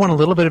tell everyone a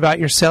little bit about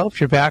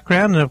yourself, your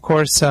background, and of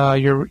course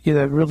your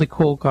really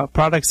cool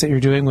products that you're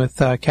doing with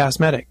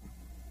CastMedic.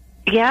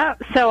 Yeah,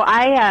 so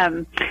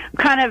I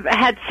kind of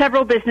had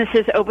several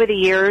businesses over the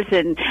years,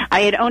 and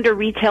I had owned a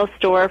retail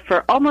store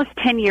for almost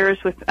 10 years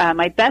with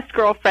my best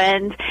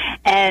girlfriend,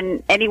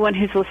 and anyone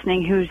who's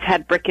listening who's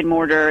had brick and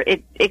mortar,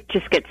 it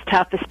just gets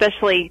tough,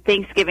 especially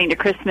Thanksgiving to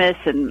Christmas,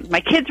 and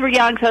my kids were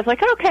young, so I was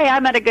like, okay,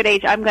 I'm at a good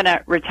age, I'm going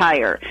to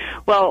retire.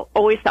 Well,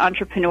 always the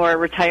entrepreneur,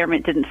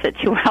 retirement didn't sit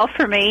too well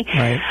for me.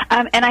 Right.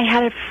 And I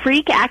had a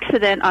freak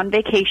accident on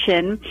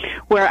vacation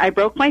where I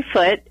broke my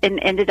foot and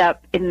ended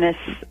up in this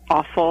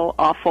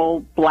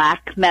awful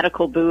black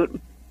medical boot.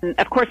 And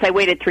of course, I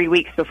waited 3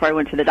 weeks before I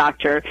went to the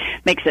doctor.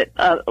 Makes it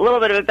a little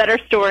bit of a better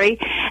story.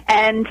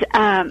 And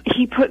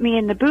he put me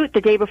in the boot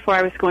the day before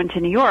I was going to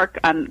New York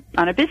on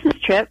a business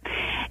trip.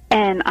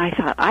 And I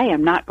thought, I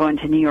am not going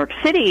to New York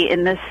City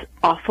in this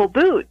awful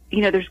boot.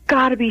 You know, there's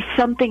got to be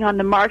something on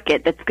the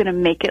market that's going to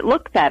make it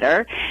look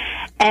better.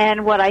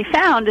 And what I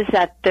found is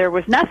that there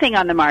was nothing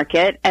on the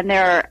market, and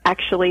there are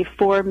actually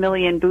 4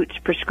 million boots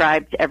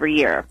prescribed every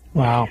year.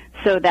 Wow.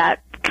 So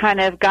that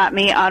kind of got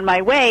me on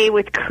my way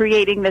with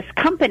creating this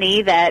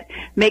company that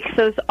makes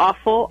those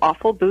awful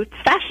boots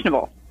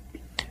fashionable.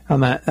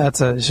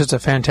 It's just a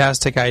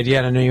fantastic idea.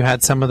 And I know you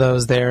had some of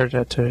those there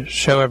to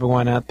show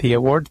everyone at the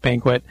awards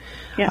banquet.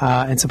 Yeah.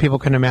 And so people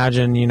can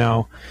imagine,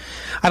 I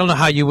don't know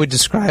how you would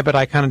describe it.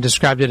 I kind of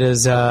described it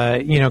as,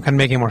 kind of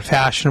making it more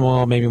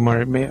fashionable, maybe a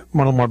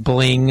little more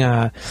bling. You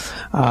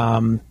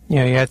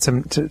had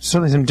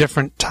certainly some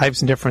different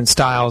types and different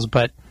styles,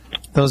 but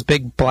those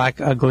big,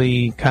 black,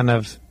 ugly kind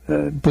of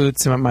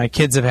boots, my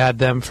kids have had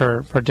them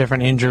for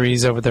different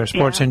injuries over their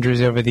sports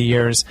injuries over the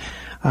years.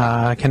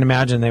 I can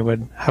imagine they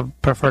would have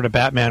preferred a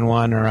Batman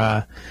one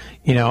or,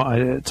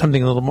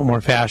 something a little bit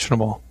more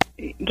fashionable.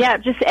 Yeah,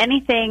 just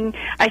anything,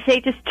 I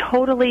say, just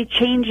totally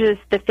changes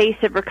the face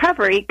of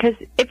recovery, because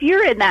if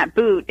you're in that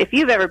boot, if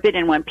you've ever been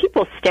in one,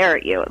 people stare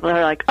at you.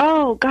 They're like,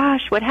 oh,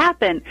 gosh, what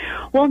happened?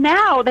 Well,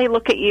 now they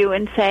look at you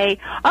and say,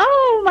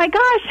 oh, my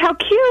gosh, how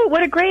cute,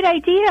 what a great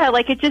idea.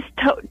 Like, it just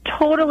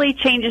totally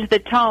changes the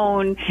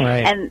tone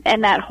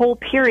and that whole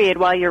period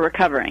while you're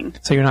recovering.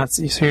 So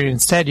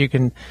instead you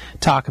can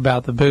talk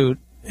about the boot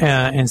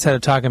instead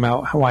of talking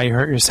about why you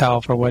hurt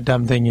yourself or what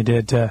dumb thing you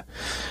did to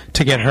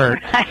get hurt.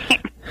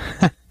 Right.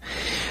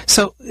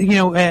 So,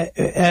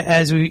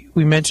 as we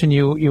mentioned,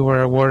 you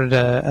were awarded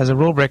as a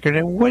rule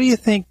breaker. What do you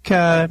think,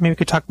 maybe we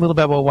could talk a little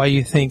bit about why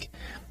you think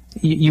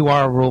you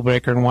are a rule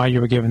breaker and why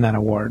you were given that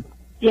award?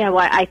 Yeah,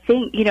 well, I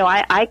think,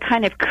 I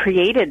kind of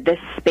created this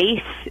space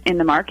in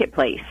the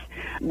marketplace,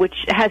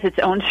 which has its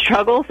own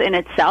struggles in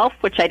itself,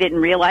 which I didn't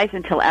realize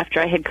until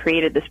after I had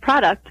created this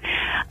product.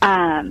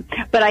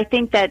 But I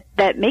think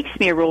that makes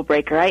me a rule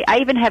breaker. I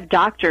even have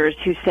doctors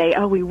who say,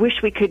 oh, we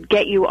wish we could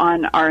get you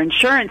on our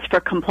insurance for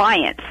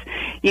compliance,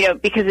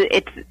 because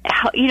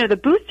the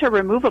boots are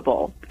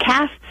removable.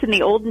 Casts in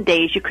the olden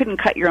days, you couldn't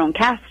cut your own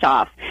cast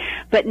off.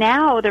 But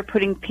now they're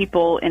putting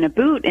people in a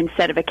boot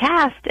instead of a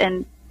cast,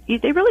 and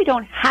they really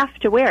don't have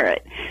to wear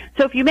it.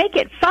 So if you make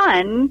it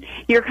fun,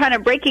 you're kind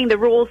of breaking the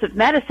rules of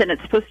medicine.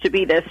 It's supposed to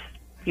be this,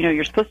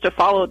 you're supposed to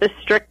follow this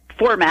strict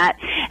format,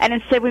 and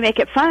instead we make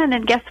it fun,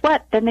 and guess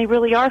what? Then they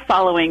really are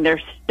following their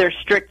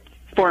strict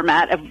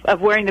format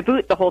of wearing the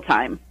boot the whole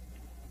time.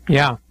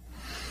 Yeah.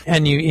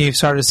 And you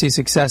started to see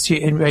success. Are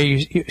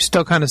you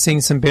still kind of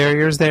seeing some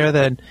barriers there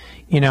that,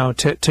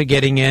 to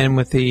getting in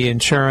with the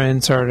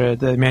insurance or to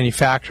the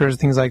manufacturers,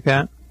 things like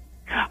that?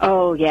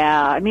 Oh,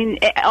 yeah. I mean,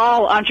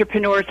 all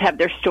entrepreneurs have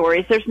their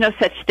stories. There's no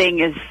such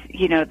thing as,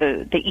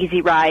 the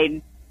easy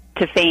ride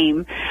to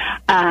fame.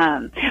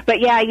 But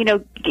yeah,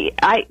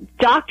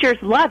 doctors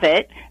love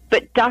it,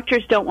 but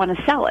doctors don't want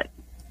to sell it.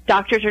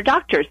 Doctors are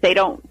doctors. They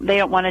don't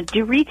want to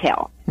do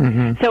retail.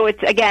 Mm-hmm. So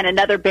it's, again,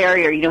 another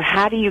barrier.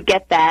 How do you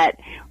get that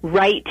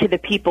right to the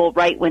people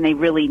right when they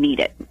really need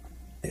it?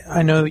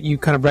 I know you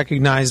kind of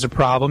recognized a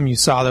problem. You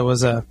saw there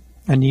was a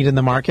need in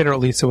the market, or at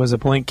least there was a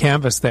blank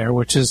canvas there,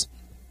 which is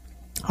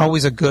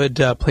always a good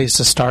place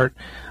to start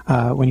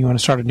when you want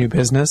to start a new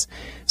business.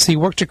 So you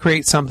work to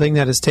create something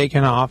that has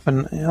taken off,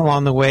 and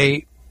along the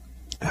way,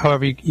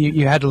 however,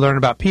 you had to learn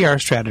about PR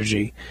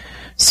strategy.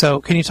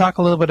 So can you talk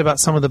a little bit about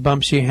some of the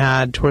bumps you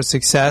had towards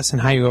success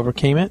and how you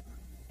overcame it?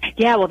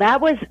 Yeah, well,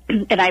 that was,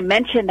 and I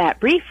mentioned that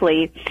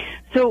briefly.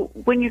 So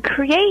when you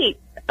create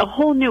a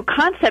whole new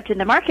concept in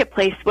the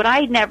marketplace, what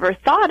I never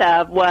thought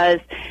of was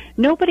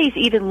nobody's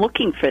even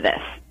looking for this.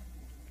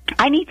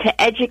 I need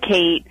to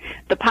educate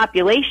the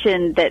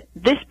population that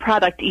this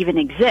product even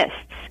exists.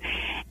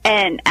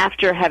 And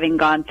after having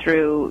gone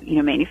through,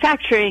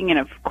 manufacturing, and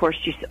of course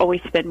you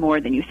always spend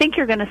more than you think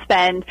you're going to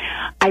spend,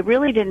 I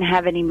really didn't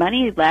have any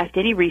money left,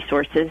 any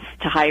resources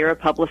to hire a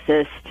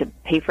publicist, to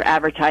pay for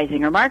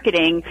advertising or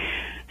marketing.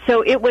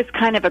 So it was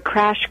kind of a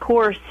crash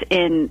course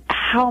in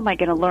how am I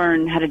going to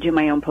learn how to do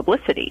my own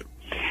publicity.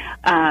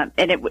 And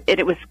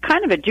it was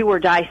kind of a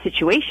do-or-die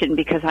situation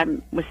because I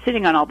was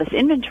sitting on all this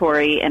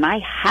inventory and I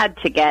had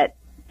to get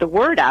the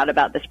word out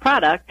about this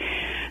product.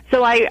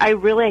 So I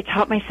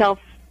taught myself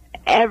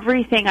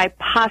everything I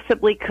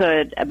possibly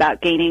could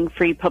about gaining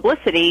free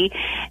publicity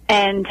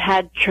and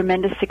had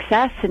tremendous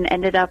success and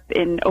ended up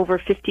in over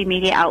 50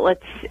 media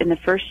outlets in the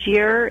first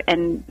year,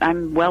 and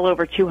I'm well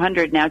over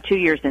 200 now, 2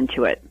 years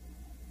into it.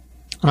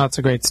 Well, that's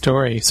a great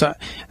story. So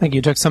I think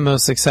you took some of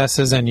those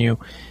successes and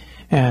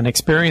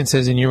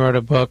experiences, and you wrote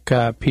a book,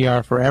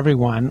 PR for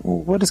Everyone.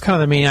 What is kind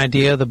of the main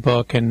idea of the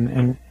book,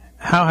 and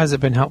how has it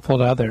been helpful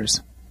to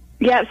others?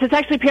 Yeah, so it's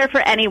actually PR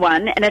for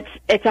anyone, and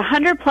it's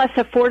 100-plus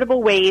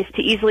affordable ways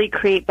to easily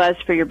create buzz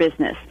for your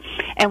business.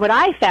 And what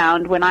I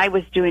found when I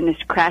was doing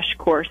this crash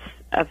course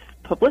of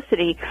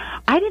publicity,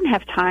 I didn't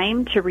have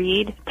time to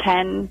read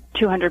 10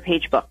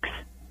 200-page books.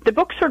 The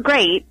books were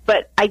great,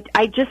 but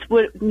I just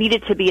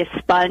needed to be a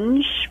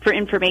sponge for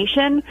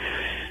information.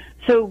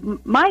 So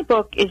my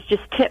book is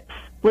just tips,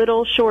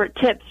 little short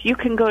tips. You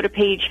can go to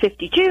page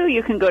 52,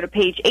 you can go to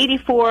page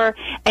 84,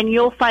 and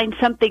you'll find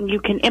something you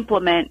can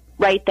implement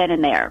right then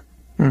and there.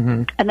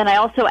 Mm-hmm. And then I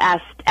also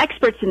asked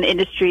experts in the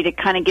industry to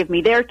kind of give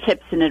me their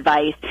tips and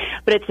advice.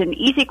 But it's an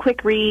easy,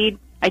 quick read.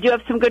 I do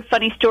have some good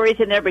funny stories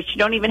in there, but you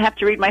don't even have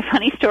to read my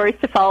funny stories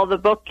to follow the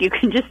book. You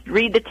can just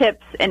read the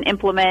tips and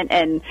implement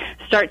and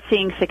start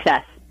seeing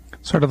success.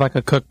 Sort of like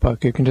a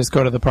cookbook. You can just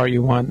go to the part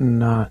you want and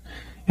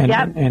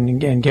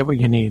get what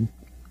you need.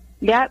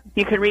 Yep.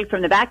 You can read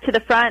from the back to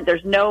the front.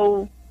 There's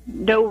no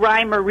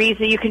rhyme or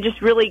reason. You can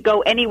just really go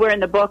anywhere in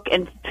the book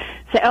and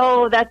say,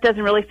 oh, that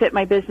doesn't really fit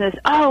my business.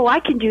 Oh, I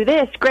can do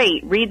this.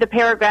 Great. Read the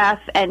paragraph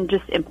and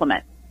just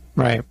implement.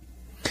 Right.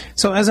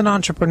 So as an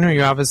entrepreneur,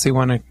 you obviously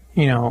want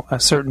a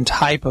certain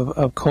type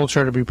of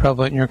culture to be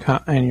prevalent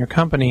in your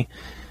company.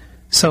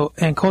 So,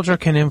 and culture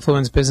can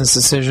influence business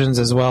decisions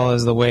as well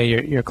as the way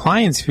your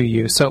clients view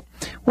you. So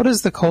what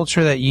is the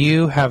culture that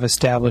you have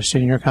established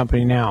in your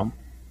company now?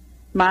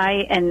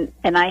 I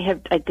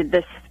did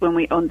this when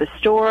we owned the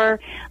store.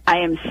 I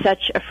am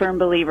such a firm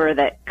believer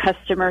that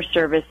customer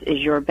service is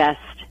your best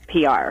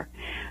PR.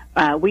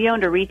 We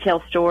owned a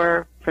retail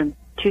store from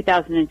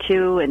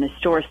 2002, and the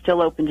store is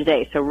still open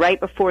today. So right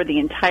before the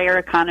entire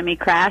economy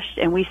crashed,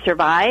 and we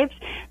survived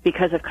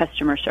because of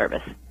customer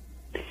service.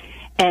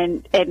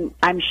 And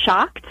I'm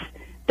shocked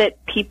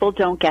that people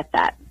don't get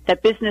that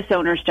business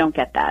owners don't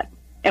get that.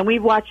 And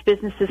we've watched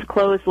businesses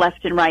close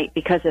left and right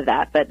because of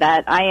that. But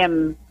that I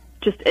am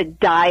just a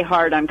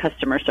die-hard on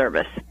customer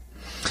service.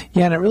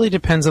 Yeah, and it really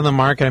depends on the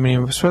market. I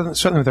mean,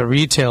 certainly with a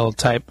retail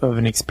type of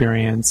an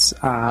experience,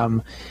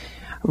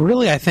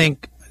 really I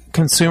think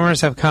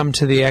consumers have come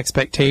to the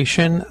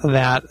expectation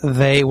that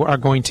they are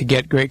going to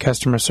get great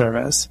customer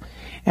service.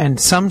 And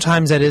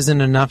sometimes that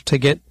isn't enough to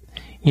get,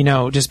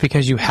 just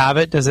because you have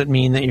it doesn't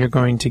mean that you're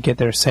going to get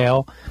their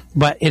sale.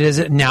 But it has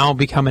now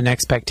become an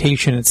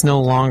expectation. It's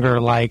no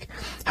longer like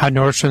how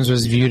Nordstrom's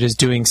was viewed as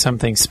doing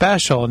something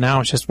special.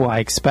 Now it's just, I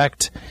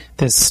expect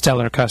this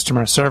stellar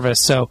customer service.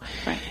 So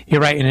right.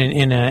 You're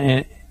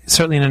right.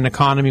 Certainly in an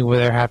economy where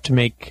they have to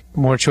make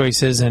more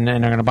choices and are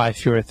going to buy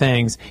fewer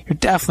things, you're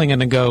definitely going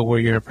to go where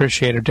you're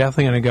appreciated,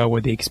 definitely going to go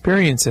where the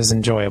experience is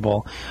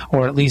enjoyable,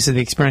 or at least the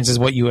experience is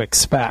what you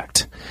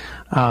expect.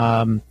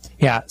 And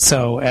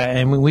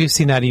we've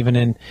seen that even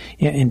in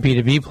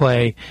B2B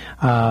play.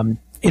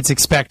 It's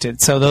expected.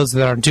 So those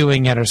that aren't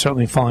doing it are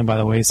certainly falling by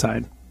the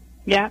wayside.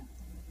 Yeah.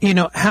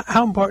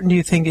 How important do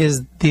you think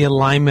is the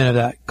alignment of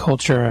that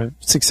culture of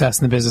success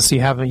in the business? So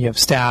you have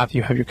staff,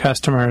 you have your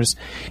customers.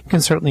 You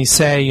can certainly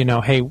say,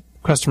 hey,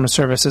 customer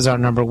service is our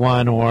number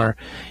one, or,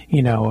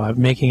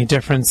 making a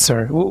difference,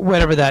 or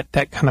whatever that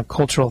kind of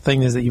cultural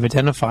thing is that you've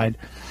identified.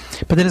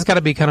 But then it's got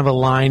to be kind of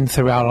aligned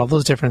throughout all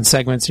those different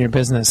segments in your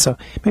business. So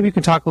maybe you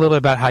can talk a little bit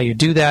about how you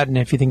do that and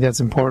if you think that's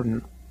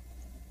important.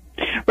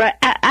 Right,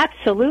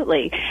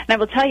 absolutely. And I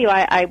will tell you,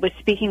 I was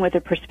speaking with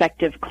a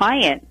prospective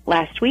client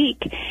last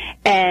week,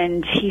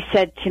 and he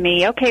said to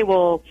me, okay,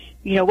 well,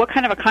 what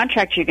kind of a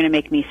contract are you going to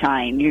make me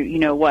sign?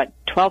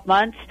 12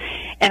 months?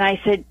 And I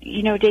said,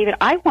 David,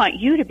 I want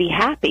you to be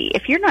happy.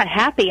 If you're not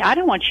happy, I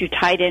don't want you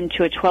tied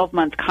into a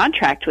 12-month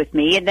contract with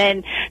me.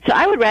 So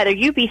I would rather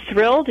you be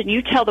thrilled and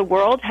you tell the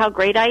world how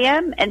great I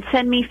am and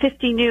send me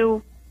 50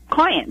 new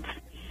clients,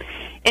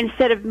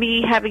 instead of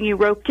me having you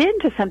roped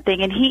into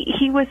something. And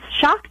he was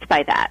shocked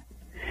by that.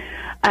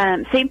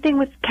 Same thing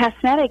with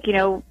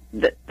CastMedic.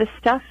 The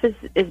stuff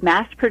is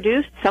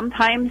mass-produced.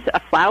 Sometimes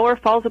a flower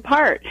falls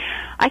apart.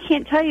 I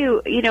can't tell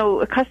you,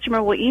 a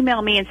customer will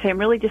email me and say, I'm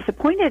really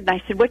disappointed. And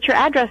I said, what's your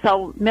address?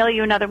 I'll mail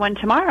you another one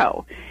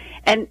tomorrow.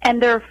 And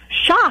they're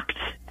shocked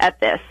at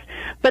this.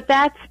 But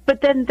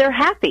then they're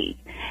happy.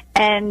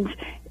 And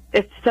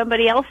if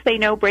somebody else they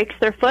know breaks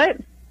their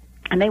foot,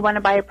 and they want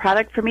to buy a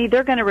product from me,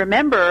 they're going to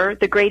remember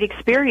the great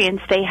experience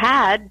they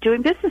had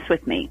doing business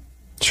with me.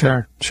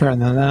 Sure.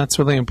 And that's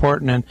really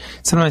important. And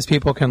sometimes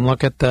people can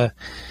look at the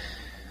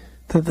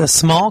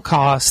small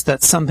cost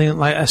that something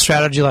like a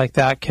strategy like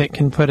that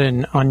can put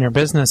in on your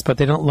business, but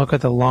they don't look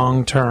at the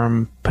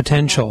long-term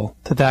potential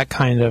that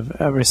kind of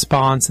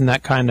response and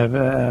that kind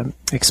of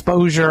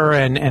exposure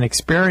and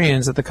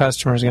experience that the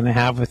customer is going to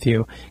have with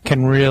you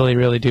can really,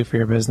 really do for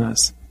your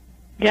business.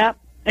 Yep.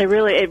 It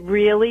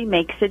really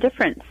makes a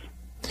difference.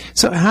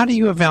 So how do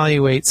you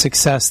evaluate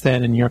success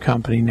then in your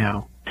company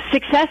now?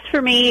 Success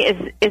for me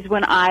is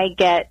when I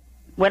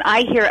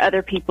hear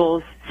other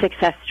people's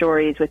success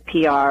stories with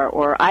PR,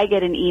 or I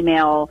get an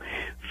email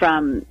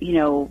from,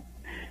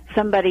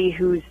 somebody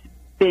who's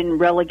been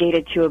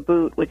relegated to a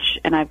boot,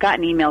 and I've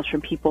gotten emails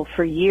from people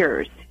for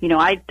years.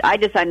 I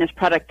designed this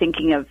product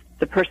thinking of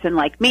the person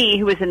like me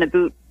who was in the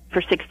boot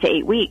for 6 to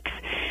 8 weeks,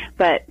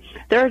 but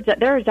there are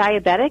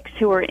diabetics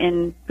who are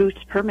in boots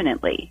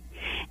permanently.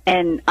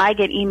 And I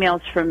get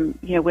emails from,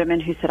 women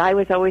who said, I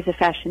was always a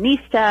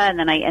fashionista, and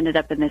then I ended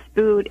up in this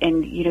boot,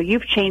 and,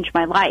 you've changed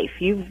my life.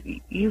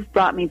 You've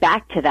brought me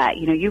back to that.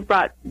 You've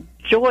brought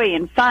joy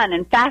and fun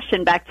and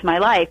fashion back to my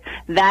life.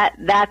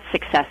 That's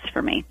success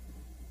for me.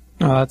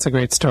 Oh, that's a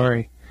great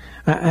story.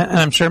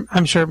 And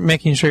I'm sure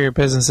making sure your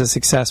business is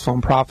successful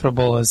and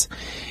profitable is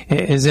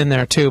in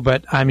there too.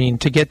 But I mean,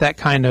 to get that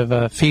kind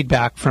of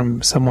feedback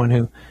from someone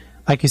who,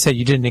 like you said,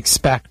 you didn't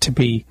expect to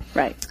be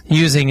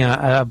using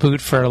a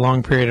boot for a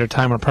long period of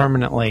time or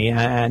permanently,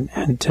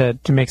 and to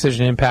make such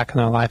an impact in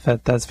their life,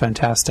 that's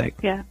fantastic.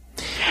 Yeah.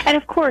 And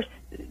of course,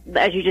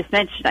 as you just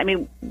mentioned, I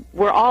mean,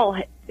 we're all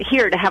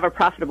here to have a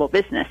profitable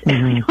business.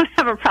 If we don't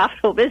have a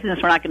profitable business,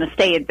 we're not going to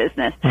stay in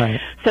business. Right.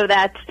 So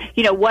that's,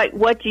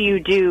 what do you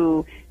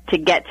do to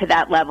get to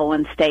that level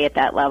and stay at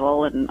that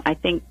level? And I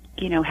think,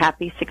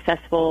 happy,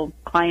 successful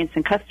clients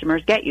and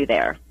customers get you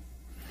there.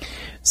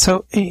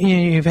 So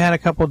you've had a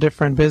couple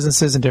different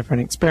businesses and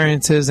different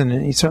experiences,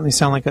 and you certainly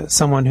sound like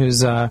someone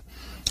who's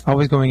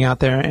always going out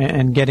there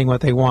and getting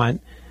what they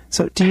want.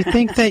 So do you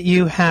think that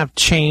you have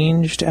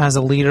changed as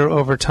a leader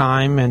over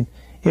time? And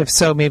if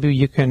so, maybe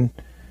you can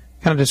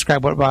kind of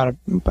describe what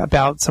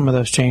about some of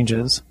those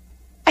changes.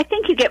 I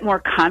think you get more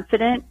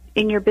confident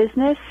in your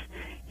business.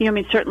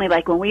 Certainly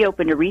like when we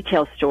opened a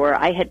retail store,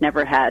 I had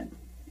never had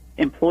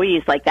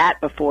employees like that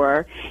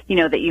before,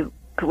 that you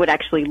would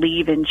actually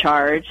leave in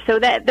charge. So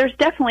that there's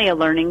definitely a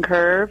learning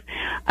curve.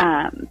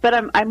 But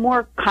I'm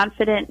more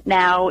confident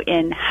now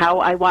in how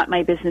I want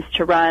my business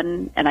to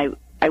run, and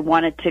I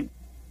want it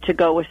to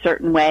go a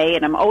certain way,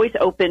 and I'm always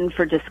open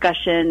for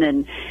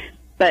discussion,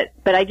 but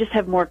I just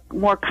have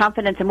more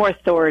confidence and more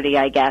authority,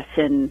 I guess,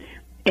 in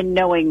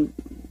knowing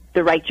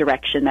the right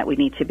direction that we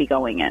need to be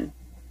going in.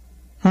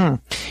 And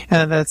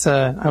that's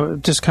I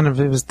just kind of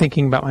was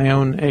thinking about my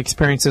own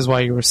experiences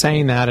while you were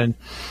saying that, and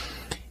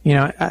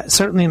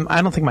certainly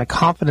I don't think my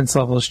confidence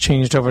level has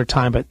changed over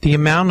time, but the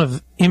amount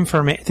of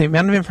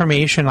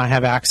information I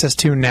have access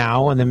to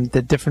now, and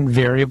the different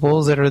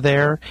variables that are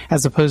there,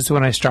 as opposed to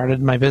when I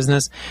started my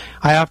business,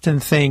 I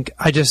often think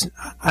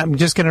I'm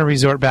just going to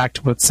resort back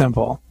to what's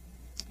simple,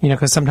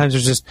 because sometimes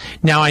there's just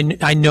now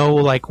I know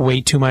like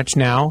way too much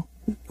now,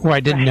 where I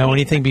didn't know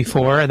anything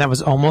before, and that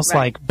was almost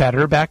like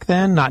better back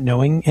then, not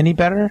knowing any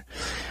better.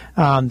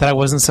 That I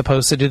wasn't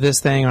supposed to do this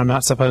thing, or I'm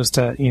not supposed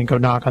to, go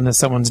knock on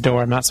someone's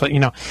door. I'm not so,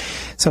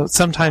 So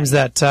sometimes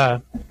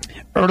that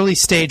early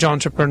stage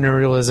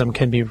entrepreneurialism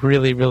can be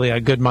really, really a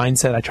good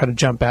mindset. I try to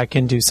jump back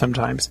into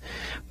sometimes,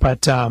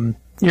 but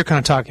you're kind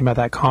of talking about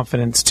that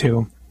confidence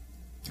to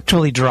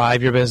really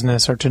drive your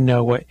business, or to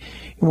know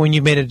when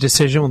you made a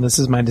decision. Well, this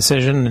is my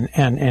decision,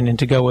 and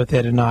to go with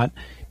it, and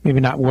maybe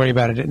not worry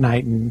about it at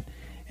night and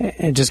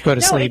just go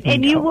to sleep.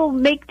 And you will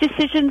make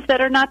decisions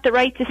that are not the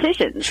right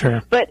decisions.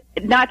 Sure. But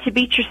not to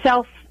beat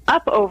yourself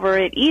up over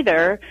it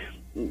either.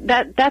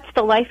 That's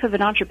the life of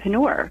an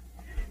entrepreneur.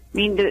 I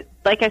mean,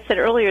 like I said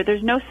earlier,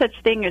 there's no such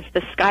thing as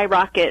the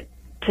skyrocket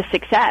to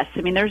success.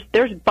 I mean,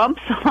 there's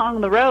bumps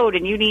along the road,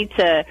 and you need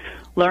to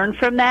learn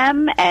from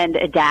them and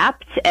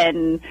adapt.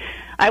 And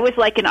I was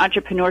like an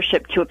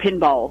entrepreneurship to a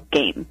pinball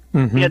game.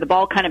 The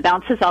ball kind of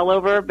bounces all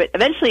over, but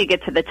eventually you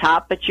get to the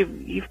top, but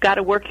you've got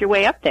to work your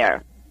way up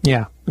there.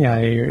 Yeah,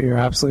 you're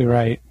absolutely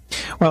right.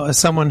 Well, as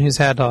someone who's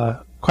had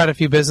quite a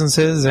few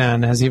businesses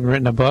and has even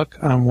written a book,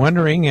 I'm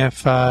wondering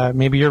if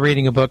maybe you're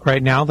reading a book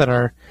right now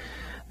that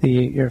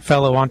your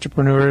fellow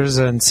entrepreneurs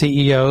and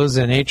CEOs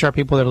and HR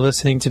people that are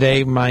listening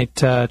today might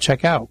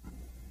check out.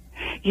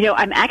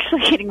 I'm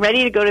actually getting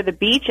ready to go to the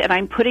beach, and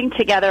I'm putting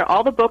together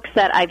all the books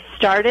that I've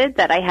started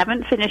that I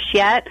haven't finished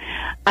yet.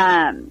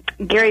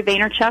 Gary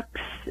Vaynerchuk's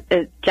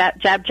Jab,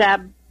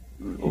 Jab,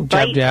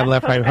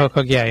 left, right, hook,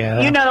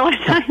 yeah. You know what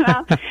I'm talking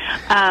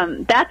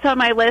about. That's on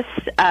my list.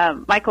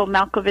 Michael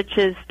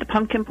Malkovich's The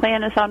Pumpkin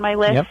Plan is on my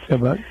list. Yep, good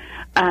book.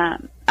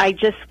 I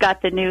just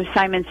got the new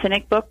Simon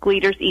Sinek book,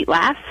 Leaders Eat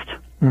Last.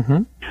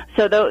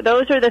 So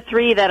those are the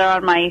three that are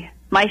on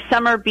my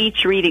summer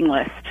beach reading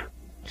list.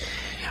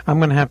 I'm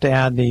going to have to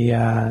add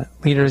the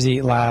Leaders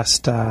Eat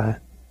Last to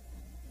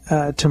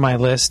my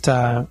list.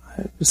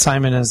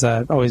 Simon has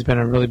always been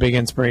a really big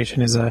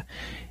inspiration. He's a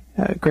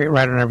great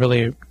writer, and I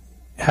really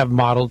have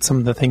modeled some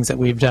of the things that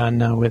we've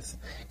done with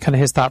kind of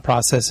his thought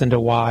process into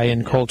why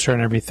and culture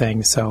and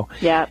everything. So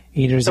yeah.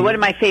 So one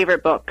of my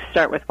favorite books,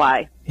 Start With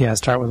Why. Yeah,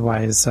 Start With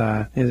Why is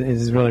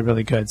really,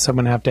 really good. So I'm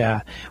going to have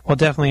to we'll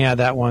definitely add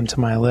that one to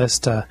my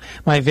list.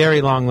 My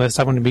very long list.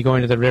 I'm going to be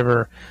going to the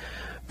river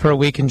for a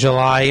week in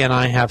July, and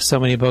I have so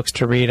many books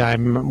to read.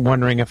 I'm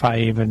wondering if I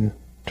even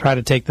try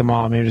to take them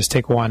all. Maybe just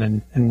take one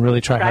and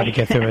really try hard to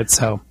get through it.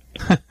 So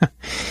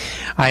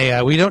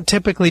we don't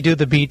typically do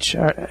the beach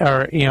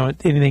or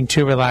anything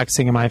too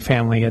relaxing in my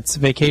family. It's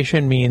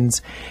vacation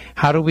means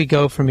how do we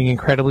go from being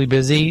incredibly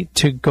busy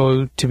to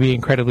go to be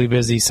incredibly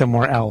busy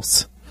somewhere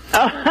else.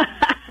 Oh.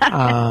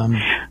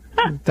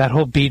 That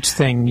whole beach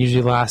thing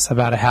usually lasts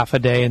about a half a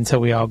day until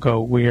we all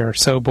go, we are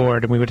so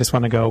bored and we would just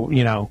want to go,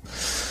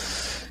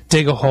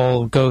 dig a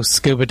hole, go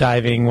scuba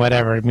diving,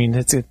 whatever. I mean,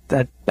 I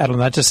don't know,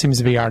 that just seems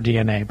to be our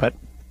DNA, but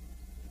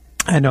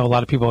I know a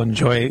lot of people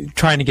enjoy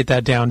trying to get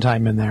that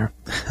downtime in there.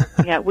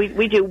 Yeah,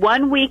 we do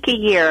 1 week a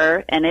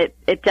year, and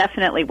it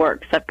definitely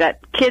works. I've got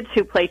kids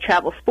who play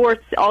travel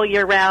sports all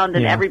year round,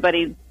 and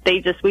everybody,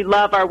 we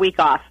love our week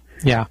off.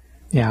 Yeah.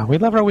 Yeah, we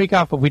love our week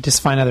off, but we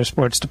just find other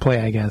sports to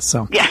play, I guess.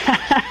 So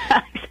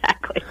yeah,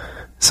 exactly.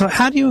 So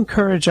how do you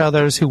encourage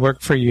others who work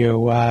for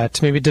you to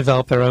maybe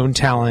develop their own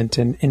talent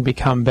and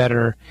become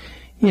better,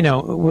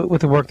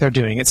 with the work they're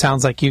doing? It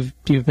sounds like you've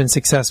been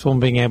successful in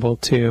being able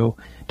to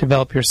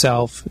develop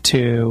yourself,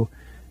 to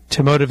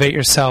motivate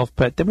yourself,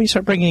 but then when you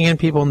start bringing in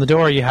people in the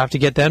door, you have to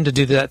get them to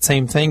do that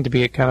same thing to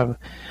be a kind of,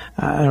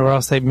 or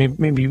else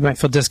maybe you might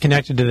feel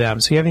disconnected to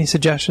them. So you have any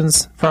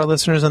suggestions for our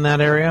listeners in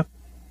that area?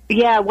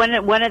 Yeah, one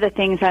of the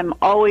things I'm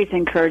always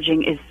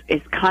encouraging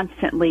is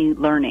constantly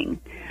learning.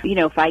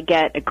 If I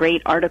get a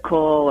great article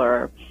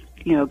or,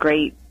 a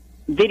great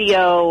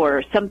video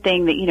or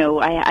something that,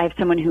 I have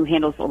someone who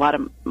handles a lot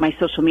of my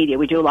social media.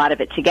 We do a lot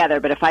of it together,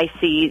 but if I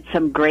see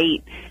some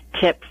great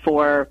tip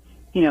for,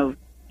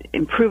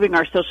 improving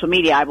our social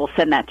media, I will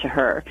send that to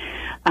her.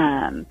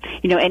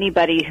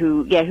 Anybody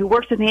who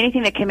works with me,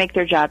 anything that can make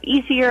their job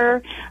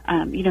easier.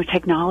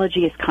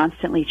 Technology is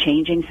constantly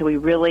changing, so we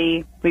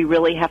really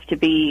have to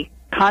be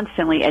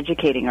constantly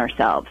educating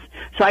ourselves.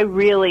 So I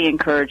really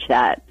encourage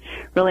that.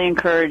 Really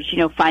encourage,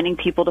 finding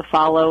people to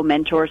follow,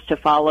 mentors to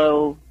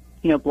follow,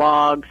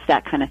 blogs,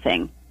 that kind of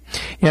thing.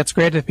 Yeah, it's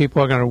great if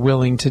people are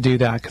willing to do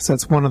that, because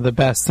that's one of the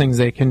best things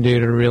they can do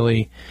to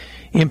really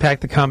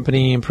impact the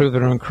company, improve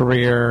their own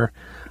career,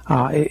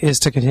 is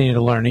to continue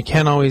to learn. You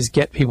can't always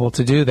get people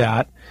to do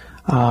that.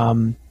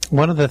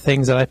 One of the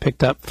things that I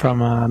picked up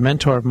from a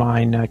mentor of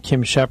mine,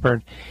 Kim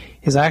Shepard,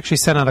 is I actually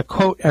send out a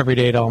quote every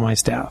day to all my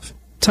staff.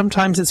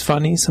 Sometimes it's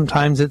funny,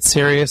 sometimes it's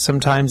serious,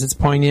 sometimes it's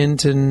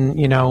poignant and,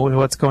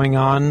 what's going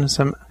on.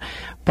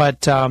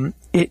 But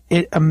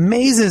it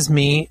amazes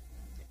me.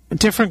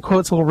 Different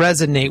quotes will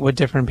resonate with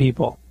different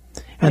people.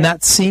 And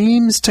that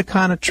seems to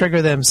kind of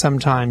trigger them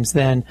sometimes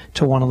then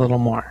to want a little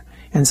more.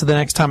 And so the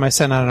next time I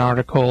send out an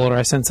article or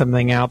I send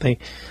something out,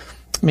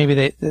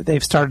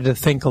 they've started to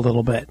think a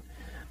little bit.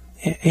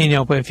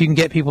 But if you can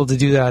get people to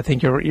do that, I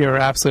think you're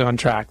absolutely on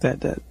track.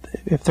 That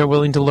if they're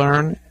willing to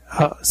learn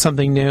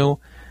something new,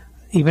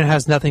 even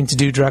has nothing to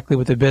do directly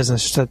with the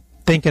business, just to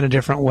think in a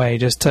different way,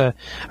 just to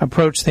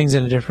approach things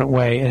in a different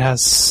way, it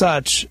has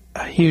such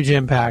a huge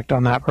impact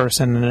on that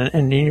person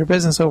and in your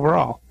business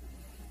overall.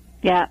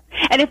 Yeah,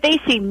 and if they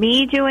see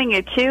me doing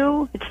it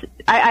too,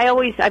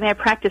 I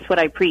practice what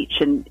I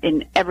preach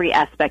in every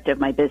aspect of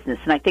my business,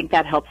 and I think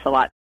that helps a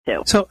lot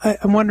too. So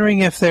I'm wondering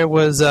if there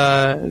was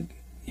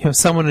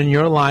someone in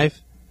your life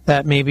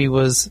that maybe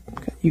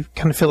you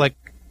kind of feel like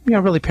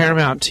really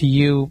paramount to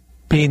you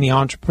being the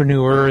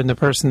entrepreneur and the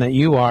person that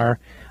you are,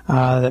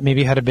 that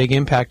maybe had a big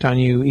impact on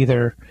you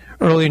either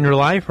early in your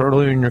life or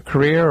early in your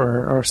career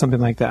or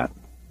something like that.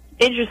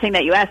 Interesting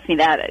that you asked me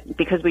that,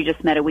 because we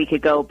just met a week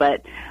ago,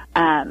 but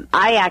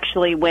I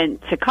actually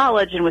went to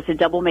college and was a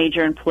double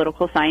major in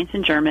political science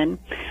and German.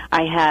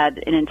 I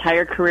had an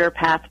entire career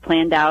path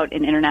planned out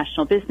in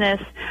international business.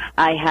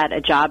 I had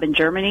a job in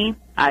Germany.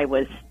 I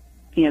was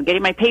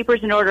getting my papers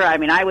in order.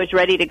 I was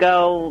ready to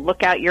go.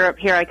 Look out, Europe,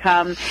 here I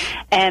come.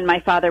 And my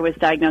father was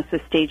diagnosed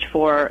with stage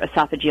 4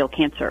 esophageal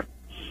cancer.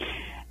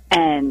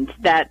 And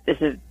that is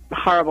a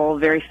horrible,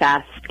 very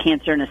fast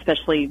cancer, and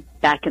especially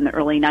back in the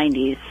early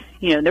 90s.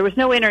 There was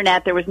no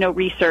internet, there was no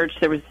research,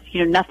 there was,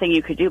 nothing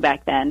you could do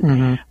back then.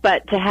 Mm-hmm.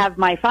 But to have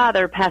my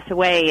father pass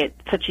away at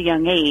such a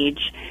young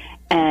age,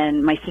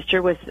 and my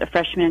sister was a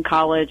freshman in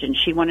college, and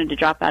she wanted to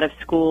drop out of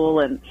school,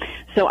 and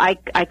so I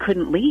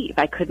couldn't leave.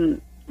 I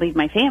couldn't leave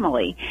my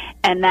family.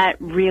 And that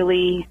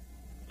really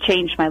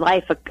changed my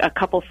life. A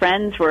couple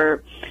friends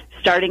were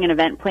starting an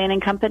event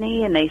planning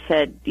company, and they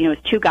said,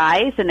 it's 2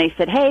 guys, and they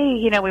said,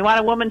 hey, we want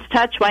a woman's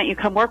touch. Why don't you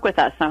come work with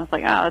us? And I was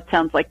like, oh, that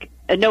sounds like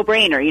a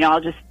no-brainer. I'll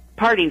just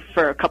party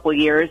for a couple of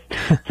years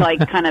till I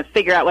kind of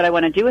figure out what I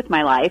want to do with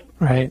my life.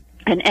 Right.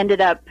 And ended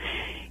up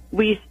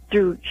we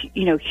threw,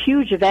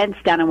 huge events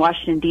down in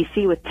Washington,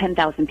 D.C. with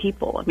 10,000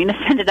 people. I mean, it's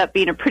ended up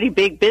being a pretty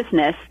big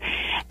business,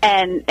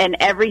 and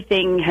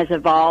everything has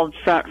evolved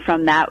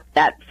from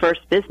that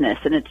first business,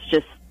 and it's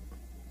just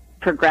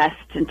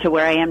progressed into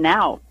where I am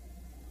now.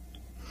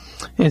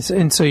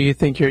 And so you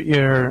think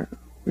your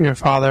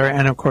father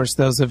and, of course,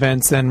 those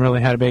events then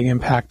really had a big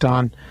impact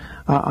on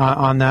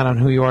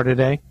who you are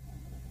today?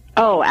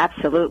 Oh,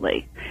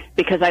 absolutely.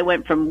 Because I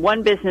went from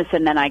one business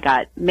and then I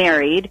got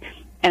married,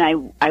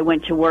 and I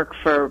went to work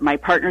for my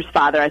partner's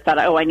father. I thought,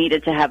 I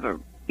needed to have a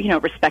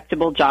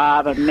respectable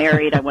job. I'm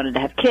married. I wanted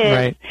to have kids.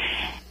 Right.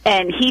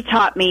 And he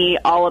taught me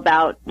all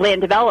about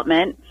land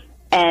development.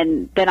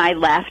 And then I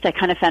left. I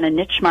kind of found a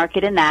niche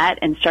market in that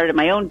and started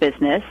my own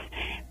business.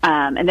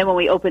 And then when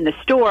we opened the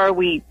store,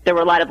 there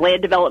were a lot of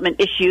land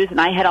development issues, and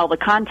I had all the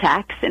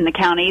contacts in the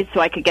counties so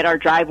I could get our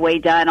driveway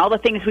done, all the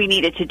things we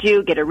needed to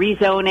do, get a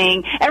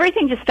rezoning.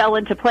 Everything just fell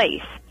into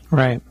place.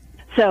 Right.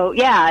 So,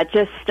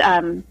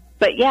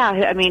 but yeah,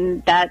 I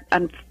mean,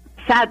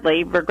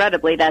 sadly,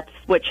 regrettably, that's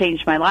what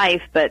changed my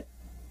life, but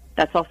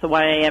that's also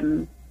why I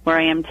am where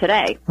I am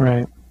today.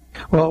 Right.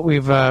 Well,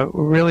 I've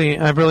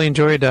really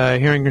enjoyed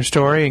hearing your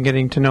story and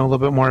getting to know a little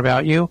bit more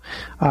about you.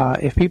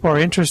 If people are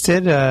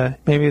interested,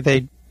 maybe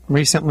they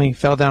recently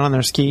fell down on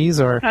their skis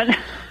or,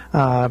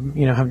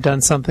 have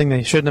done something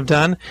they shouldn't have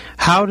done.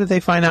 How do they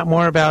find out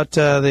more about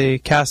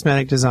the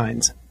CastMedic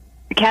Designs?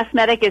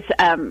 CastMedic is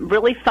a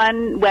really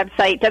fun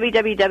website,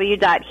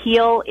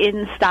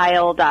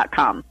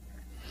 www.healinstyle.com.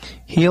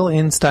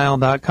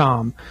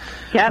 Healinstyle.com.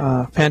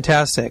 Yep.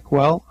 Fantastic.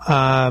 Well,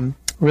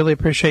 really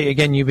appreciate,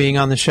 again, you being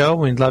on the show.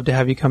 We'd love to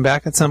have you come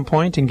back at some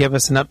point and give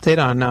us an update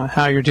on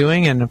how you're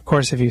doing. And, of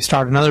course, if you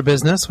start another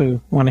business, we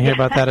want to hear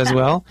about that as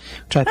well,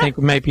 which I think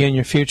might be in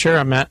your future.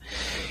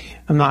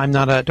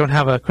 Don't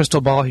have a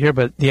crystal ball here,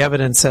 but the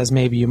evidence says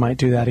maybe you might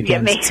do that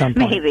again at some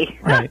point. Maybe.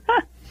 Right.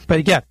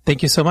 But, yeah,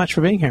 thank you so much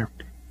for being here.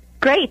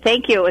 Great.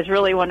 Thank you. It was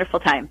really a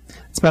wonderful time.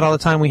 That's about all the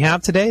time we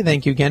have today.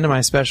 Thank you again to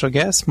my special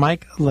guests,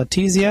 Mike,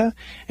 Letizia,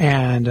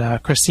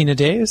 and Christina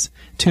Daves.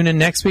 Tune in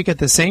next week at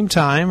the same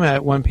time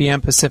at 1 p.m.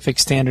 Pacific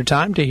Standard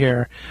Time to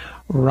hear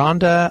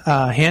Rhonda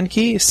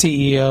Handke,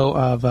 CEO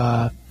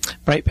of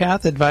Bright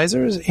Path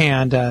Advisors,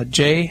 and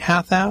Jay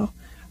Hathow,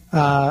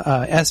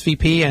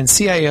 SVP and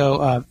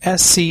CIO of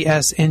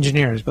SCS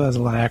Engineers. But there's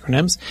a lot of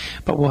acronyms.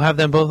 But we'll have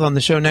them both on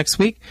the show next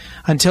week.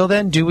 Until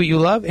then, do what you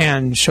love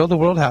and show the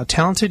world how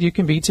talented you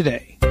can be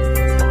today.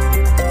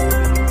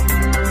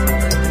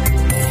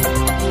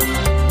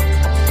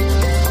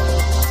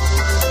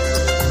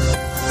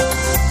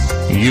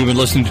 You've been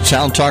listening to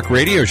Talent Talk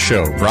Radio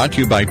Show, brought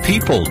to you by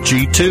People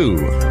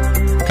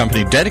G2, a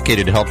company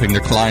dedicated to helping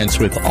their clients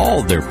with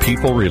all their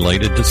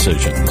people-related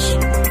decisions.